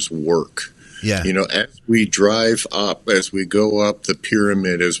becomes work. Yeah. As we drive up, as we go up the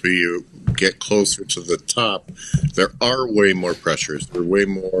pyramid, as we get closer to the top, there are way more pressures. There are way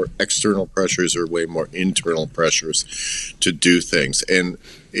more external pressures, or way more internal pressures to do things. And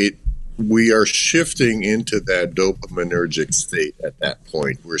we are shifting into that dopaminergic state at that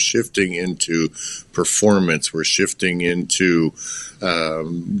point. We're shifting into performance. We're shifting into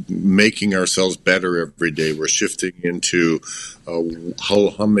making ourselves better every day. We're shifting into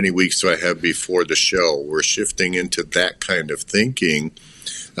how many weeks do I have before the show? We're shifting into that kind of thinking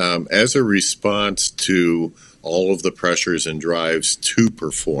as a response to all of the pressures and drives to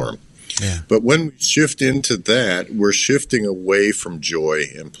perform. Yeah. But when we shift into that, we're shifting away from joy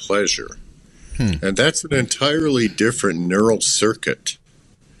and pleasure. And that's an entirely different neural circuit,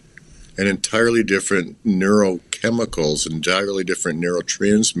 an entirely different neurochemicals, entirely different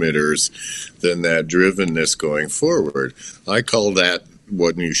neurotransmitters than that drivenness going forward. I call that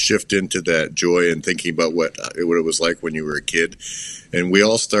when you shift into that joy and thinking about what it was like when you were a kid. And we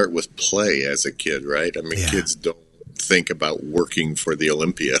all start with play as a kid, right? I mean, kids don't think about working for the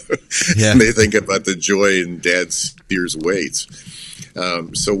Olympia. Yeah. They think about the joy in dad's Sears weights.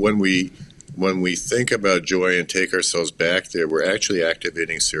 So when we think about joy and take ourselves back there, we're actually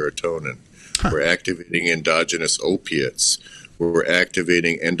activating serotonin. We're activating endogenous opiates. We're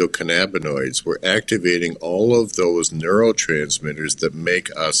activating endocannabinoids. We're activating all of those neurotransmitters that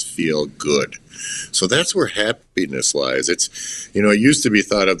make us feel good. So that's where happiness lies. It used to be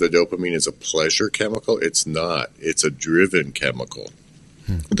thought of the dopamine as a pleasure chemical. It's not. It's a driven chemical.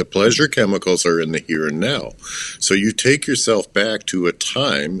 The pleasure chemicals are in the here and now. So you take yourself back to a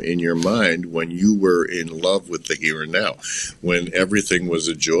time in your mind when you were in love with the here and now, when everything was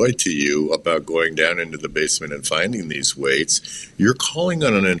a joy to you about going down into the basement and finding these weights. You're calling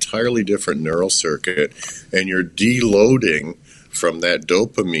on an entirely different neural circuit, and you're deloading from that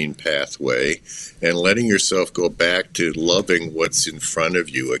dopamine pathway and letting yourself go back to loving what's in front of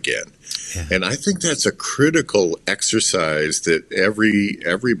you again. Yeah. And I think that's a critical exercise that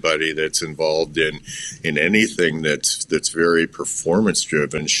everybody that's involved in anything that's very performance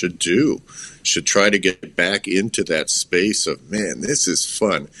driven should do. Should try to get back into that space of, man, this is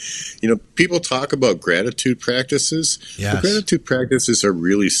fun. People talk about gratitude practices. Yes. The gratitude practices are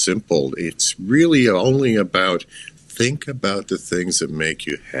really simple. It's really only about think about the things that make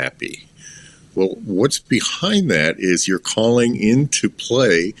you happy. Well, what's behind that is you're calling into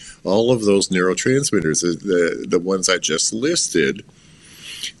play all of those neurotransmitters, the ones I just listed,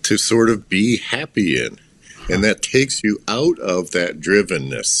 to sort of be happy in. And that takes you out of that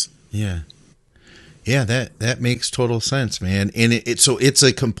drivenness. Yeah. Yeah, that makes total sense, man. And so it's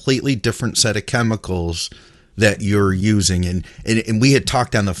a completely different set of chemicals that you're using. And we had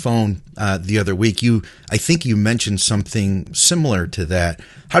talked on the phone the other week. I think you mentioned something similar to that.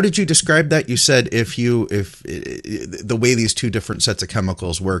 How did you describe that? You said if the way these two different sets of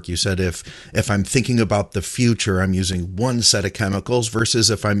chemicals work, you said if I'm thinking about the future, I'm using one set of chemicals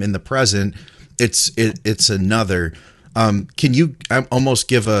versus if I'm in the present, it's another. Can you almost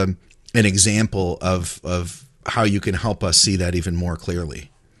give an example of how you can help us see that even more clearly?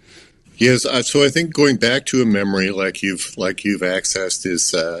 Yes, so I think going back to a memory like you've accessed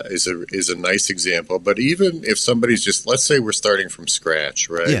is a nice example. But even if somebody's just, let's say we're starting from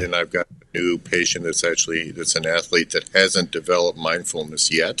scratch, right? Yeah. And I've got a new patient that's an athlete that hasn't developed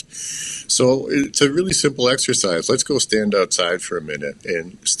mindfulness yet. So it's a really simple exercise. Let's go stand outside for a minute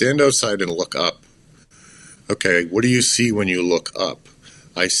and stand outside and look up. Okay, what do you see when you look up?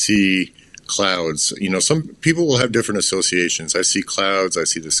 I see clouds. Some people will have different associations. I see clouds, I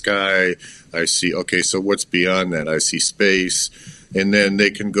see the sky, I see, okay, so what's beyond that? I see space. And then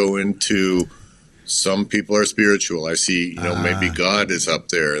they can go into, some people are spiritual. I see, maybe God is up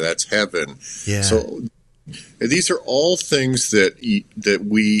there. That's heaven. Yeah. So these are all things that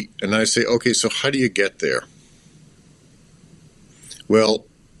we, and I say, okay, so how do you get there? Well,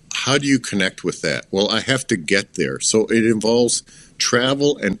 how do you connect with that? Well, I have to get there. So it involves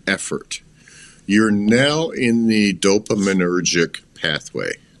travel and effort. You're now in the dopaminergic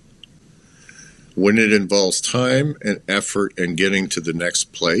pathway. When it involves time and effort and getting to the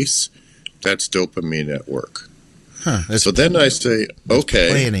next place, that's dopamine at work. So then I say,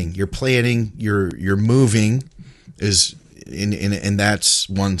 okay. You're planning, you're moving and that's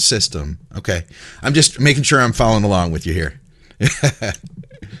one system. Okay. I'm just making sure I'm following along with you here.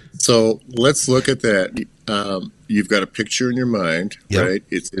 So let's look at that. You've got a picture in your mind, Yep. right?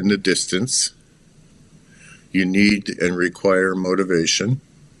 It's in the distance. You need and require motivation.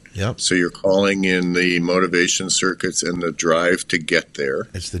 Yep. So you're calling in the motivation circuits and the drive to get there.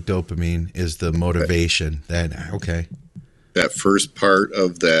 It's the dopamine is the motivation. Okay. That first part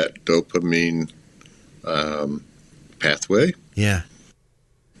of that dopamine pathway. Yeah.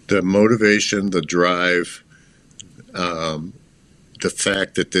 The motivation, the drive, the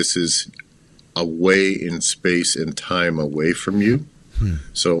fact that this is away in space and time away from you.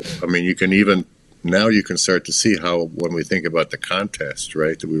 So, I mean, you can start to see how when we think about the contest,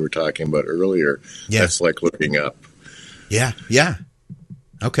 right, that we were talking about earlier, that's like looking up. Yeah. Yeah.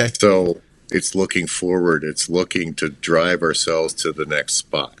 Okay. So it's looking forward. It's looking to drive ourselves to the next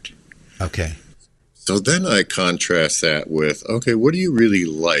spot. Okay. So then I contrast that with, okay, what do you really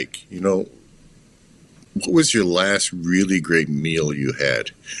like? What was your last really great meal you had?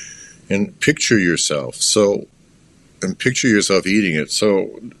 And picture yourself. And picture yourself eating it.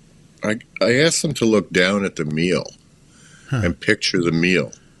 So I asked them to look down at the meal and picture the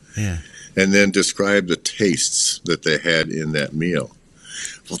meal. Yeah. And then describe the tastes that they had in that meal.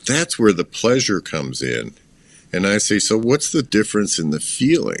 Well, that's where the pleasure comes in. And I say, so what's the difference in the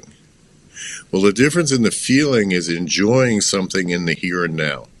feeling? Well, the difference in the feeling is enjoying something in the here and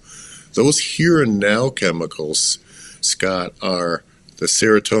now. Those here and now chemicals, Scott, are the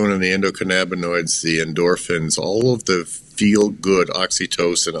serotonin, the endocannabinoids, the endorphins, all of the feel-good,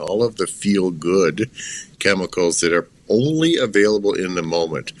 oxytocin, all of the feel-good chemicals that are only available in the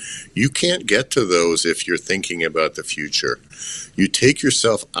moment. You can't get to those if you're thinking about the future. You take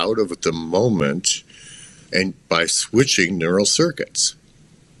yourself out of the moment and by switching neural circuits.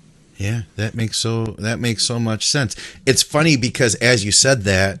 Yeah, that makes so much sense. It's funny because as you said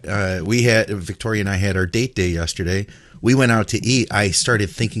that, Victoria and I had our date day yesterday. We went out to eat. I started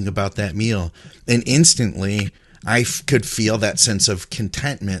thinking about that meal, and instantly I could feel that sense of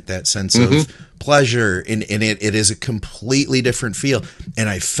contentment, that sense of pleasure, and it is a completely different feel. And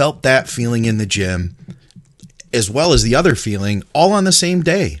I felt that feeling in the gym, as well as the other feeling, all on the same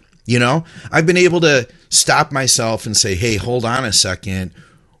day. I've been able to stop myself and say, "Hey, hold on a second.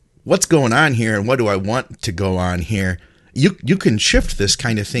 What's going on here, and what do I want to go on here?" You can shift this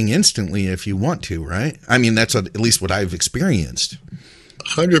kind of thing instantly if you want to, right? I mean, that's at least what I've experienced.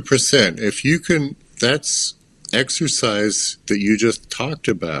 100%. If you can, that's exercise that you just talked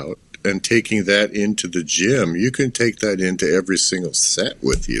about, and taking that into the gym, you can take that into every single set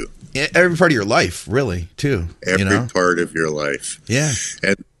with you. Every part of your life, really, too. Every part of your life. Yeah.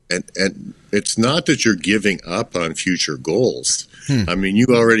 and it's not that you're giving up on future goals. I mean, you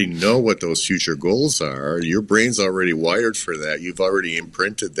already know what those future goals are. Your brain's already wired for that. You've already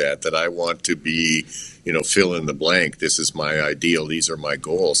imprinted that I want to be, fill in the blank. This is my ideal. These are my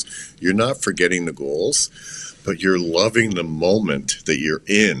goals. You're not forgetting the goals, but you're loving the moment that you're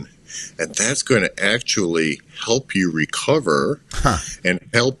in. And that's going to actually help you recover and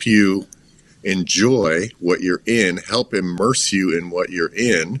help you enjoy what you're in, help immerse you in what you're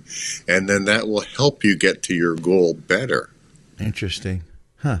in, and then that will help you get to your goal better. Interesting.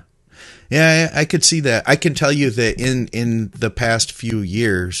 Huh. Yeah, I could see that. I can tell you that in the past few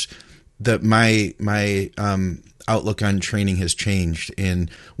years that my outlook on training has changed. And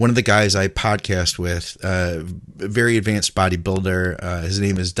one of the guys I podcast with, a very advanced bodybuilder, his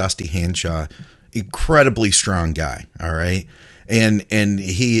name is Dusty Hanshaw, incredibly strong guy. All right. And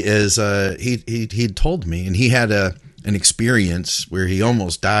he is, he told me, and he had an experience where he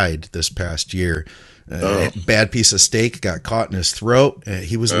almost died this past year. Bad piece of steak got caught in his throat.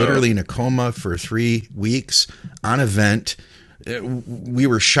 He was literally in a coma for 3 weeks on a vent. We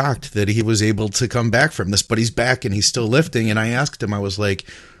were shocked that he was able to come back from this, but he's back and he's still lifting. And I asked him, I was like,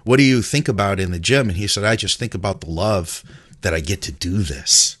 what do you think about in the gym? And he said, I just think about the love that I get to do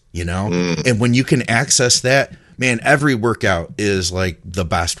this, And when you can access that, man, every workout is like the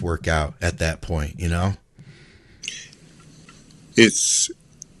best workout at that point,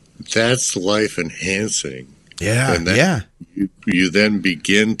 That's life enhancing. Yeah. And you then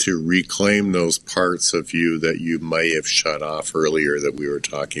begin to reclaim those parts of you that you may have shut off earlier that we were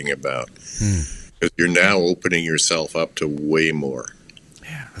talking about. Because you're now opening yourself up to way more.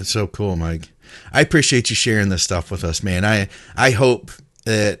 Yeah, that's so cool, Mike. I appreciate you sharing this stuff with us, man. I hope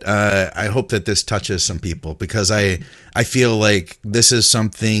that this touches some people, because I feel like this is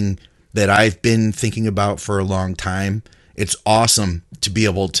something that I've been thinking about for a long time. It's awesome to be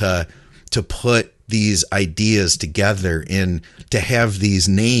able to put these ideas together and to have these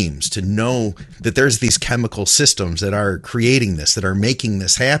names, to know that there's these chemical systems that are creating this, that are making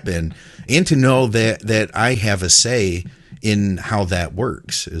this happen, and to know that I have a say in how that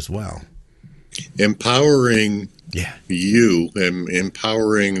works as well. Empowering you and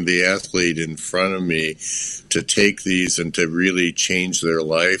empowering the athlete in front of me to take these and to really change their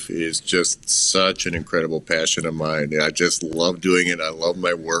life is just such an incredible passion of mine. I just love doing it. I love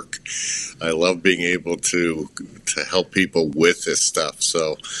my work. I love being able to help people with this stuff.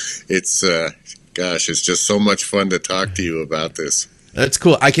 So it's it's just so much fun to talk to you about this. That's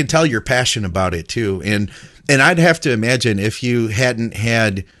cool. I can tell you're passionate about it too. And I'd have to imagine if you hadn't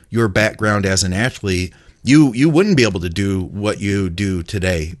had your background as an athlete, you wouldn't be able to do what you do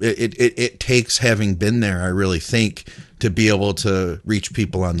today. It takes having been there, I really think, to be able to reach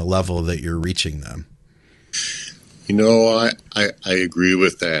people on the level that you're reaching them. I agree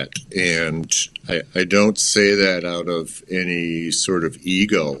with that. And I don't say that out of any sort of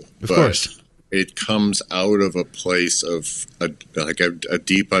ego. Of course. It comes out of a place of a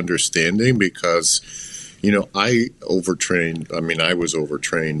deep understanding, because I overtrained. I mean, I was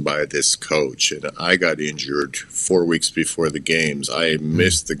overtrained by this coach, and I got injured 4 weeks before the games. I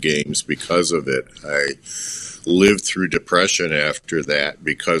missed the games because of it. I lived through depression after that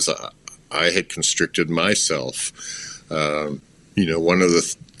because I had constricted myself. One of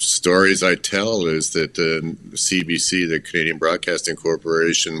the stories I tell is that the CBC, the Canadian Broadcasting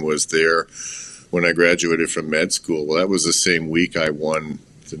Corporation, was there when I graduated from med school. Well, that was the same week I won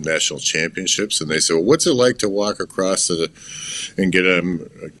the national championships, and they said, well, what's it like to walk across and get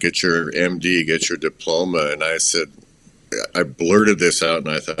your MD, get your diploma? And I said, I blurted this out, and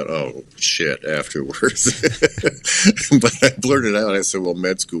I thought, oh shit, afterwards. But I blurted out, I said, well,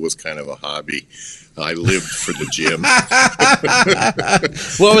 med school was kind of a hobby. I lived for the gym.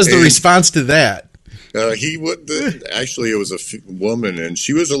 What was the response to that? Actually, it was a woman, and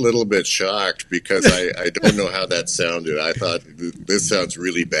she was a little bit shocked because I don't know how that sounded. I thought, this sounds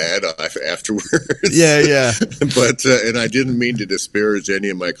really bad afterwards. Yeah. But and I didn't mean to disparage any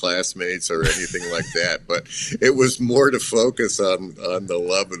of my classmates or anything like that. But it was more to focus on the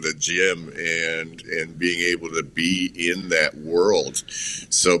love of the gym and being able to be in that world.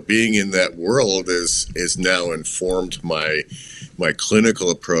 So being in that world is now informed my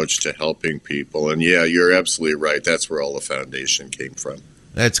clinical approach to helping people. And yeah, you're absolutely right. That's where all the foundation came from.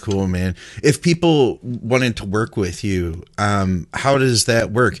 That's cool, man. If people wanted to work with you, how does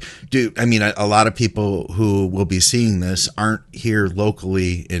that work? A lot of people who will be seeing this aren't here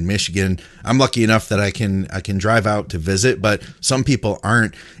locally in Michigan. I'm lucky enough that I can drive out to visit, but some people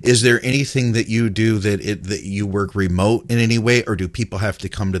aren't. Is there anything that you do that you work remote in any way, or do people have to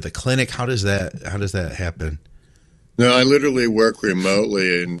come to the clinic? How does that happen? No, I literally work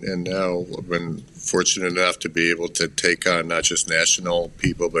remotely, and now I've been fortunate enough to be able to take on not just national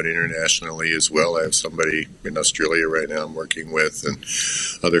people, but internationally as well. I have somebody in Australia right now I'm working with, and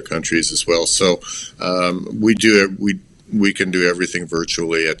other countries as well. So we can do everything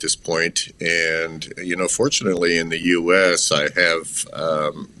virtually at this point. And, fortunately in the U.S., I have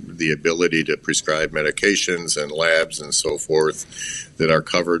the ability to prescribe medications and labs and so forth that are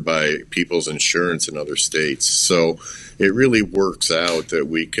covered by people's insurance in other states. So it really works out that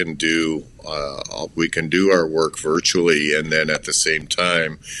we can do our work virtually, and then at the same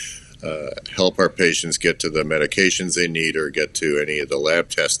time help our patients get to the medications they need or get to any of the lab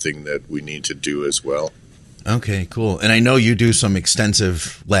testing that we need to do as well. Okay, cool. And I know you do some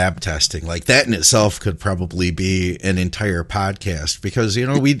extensive lab testing. Like that in itself could probably be an entire podcast because,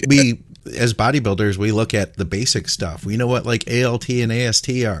 we as bodybuilders, we look at the basic stuff. We know what like ALT and AST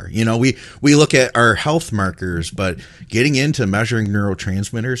are. We look at our health markers, but getting into measuring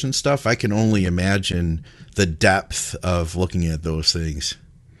neurotransmitters and stuff, I can only imagine the depth of looking at those things.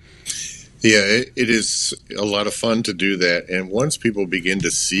 Yeah, it is a lot of fun to do that. And once people begin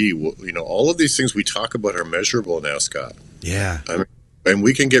to see, all of these things we talk about are measurable now, Scott. Yeah. And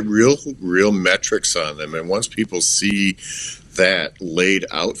we can get real metrics on them. And once people see that laid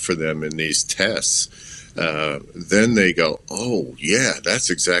out for them in these tests, then they go, oh, yeah, that's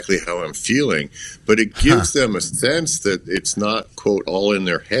exactly how I'm feeling. But it gives them a sense that it's not, quote, all in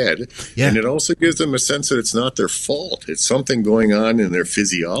their head. Yeah. And it also gives them a sense that it's not their fault. It's something going on in their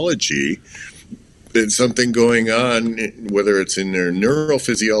physiology. It's something going on, whether it's in their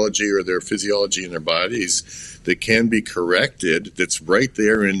neurophysiology or their physiology in their bodies, that can be corrected, that's right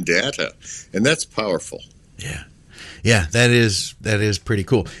there in data. And that's powerful. Yeah. Yeah, that is pretty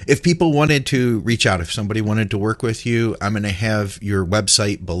cool. If people wanted to reach out, if somebody wanted to work with you, I'm going to have your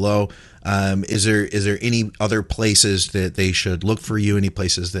website below. Is there any other places that they should look for you? Any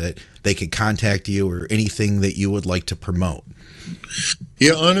places that they could contact you, or anything that you would like to promote?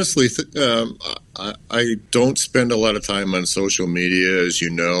 Yeah, honestly, I don't spend a lot of time on social media, as you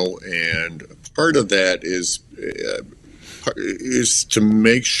know, and part of that is to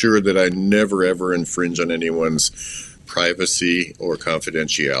make sure that I never ever infringe on anyone's privacy or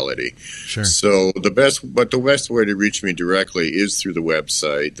confidentiality. Sure. So the best way to reach me directly is through the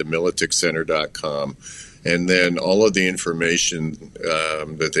website, themileticcenter.com, and then all of the information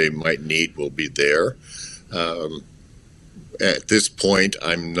that they might need will be there. At this point,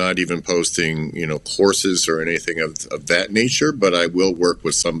 I'm not even posting, courses or anything of that nature, but I will work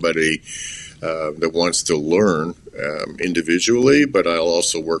with somebody that wants to learn individually, but I'll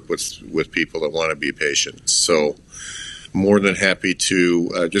also work with people that want to be patients. So more than happy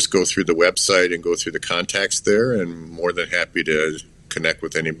to just go through the website and go through the contacts there, and more than happy to connect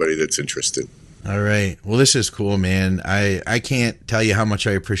with anybody that's interested. All right. Well, this is cool, man. I can't tell you how much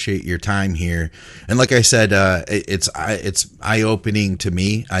I appreciate your time here. And like I said, it's eye-opening to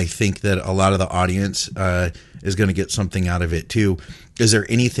me. I think that a lot of the audience is going to get something out of it too. Is there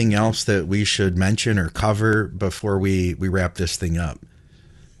anything else that we should mention or cover before we wrap this thing up?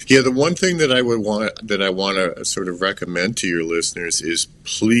 Yeah, the one thing that I want to sort of recommend to your listeners is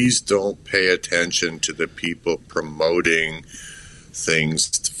please don't pay attention to the people promoting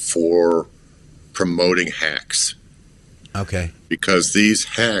things for promoting hacks. Okay. Because these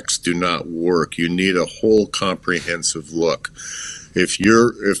hacks do not work. You need a whole comprehensive look. If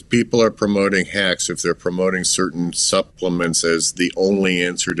people are promoting hacks, if they're promoting certain supplements as the only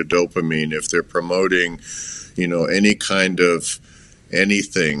answer to dopamine, if they're promoting, any kind of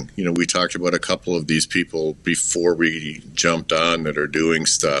anything, we talked about a couple of these people before we jumped on that are doing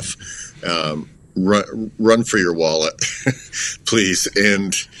stuff. Run for your wallet, please,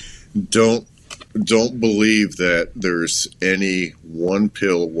 and don't believe that there's any one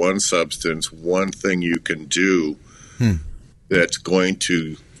pill, one substance, one thing you can do that's going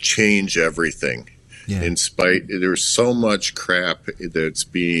to change everything. Yeah. There's so much crap that's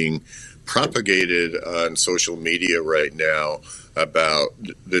being propagated on social media right now about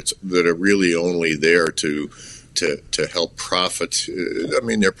that are really only there to help profit.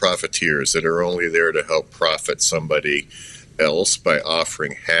 They're profiteers that are only there to help profit somebody else by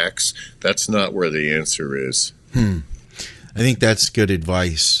offering hacks. That's not where the answer is. I think that's good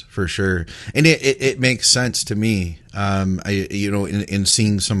advice for sure, and it makes sense to me. In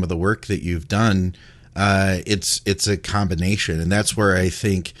seeing some of the work that you've done, it's a combination, and that's where I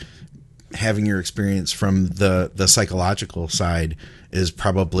think having your experience from the psychological side is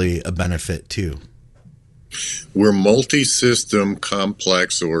probably a benefit too. We're multi-system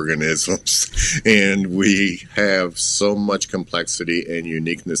complex organisms, and we have so much complexity and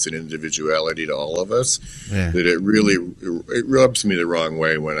uniqueness and individuality to all of us that it rubs me the wrong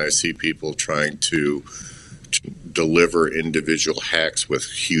way when I see people trying to deliver individual hacks with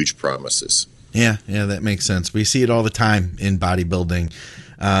huge promises. Yeah, that makes sense. We see it all the time in bodybuilding.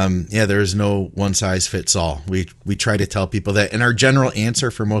 There's no one size fits all. We try to tell people that, and our general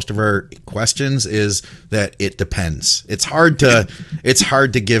answer for most of our questions is that it depends. It's hard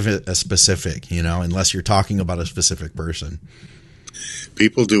to give it a specific, unless you're talking about a specific person.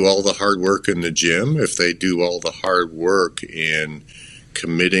 People do all the hard work in the gym. If they do all the hard work in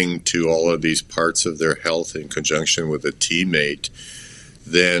committing to all of these parts of their health in conjunction with a teammate,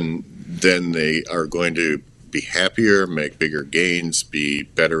 then they are going to be happier, make bigger gains, be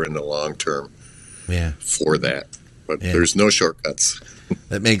better in the long term for that. But there's no shortcuts.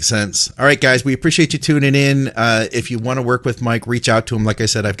 That makes sense. All right, guys, we appreciate you tuning in. If you want to work with Mike, reach out to him. Like I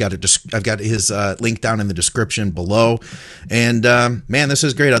said, I've got his link down in the description below. And man, this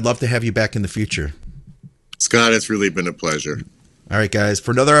is great. I'd love to have you back in the future. Scott, it's really been a pleasure. All right, guys,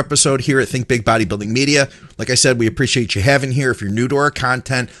 for another episode here at Think Big Bodybuilding Media. Like I said, we appreciate you having here. If you're new to our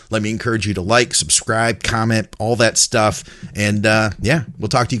content, let me encourage you to like, subscribe, comment, all that stuff. And we'll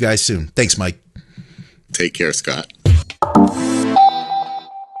talk to you guys soon. Thanks, Mike. Take care, Scott.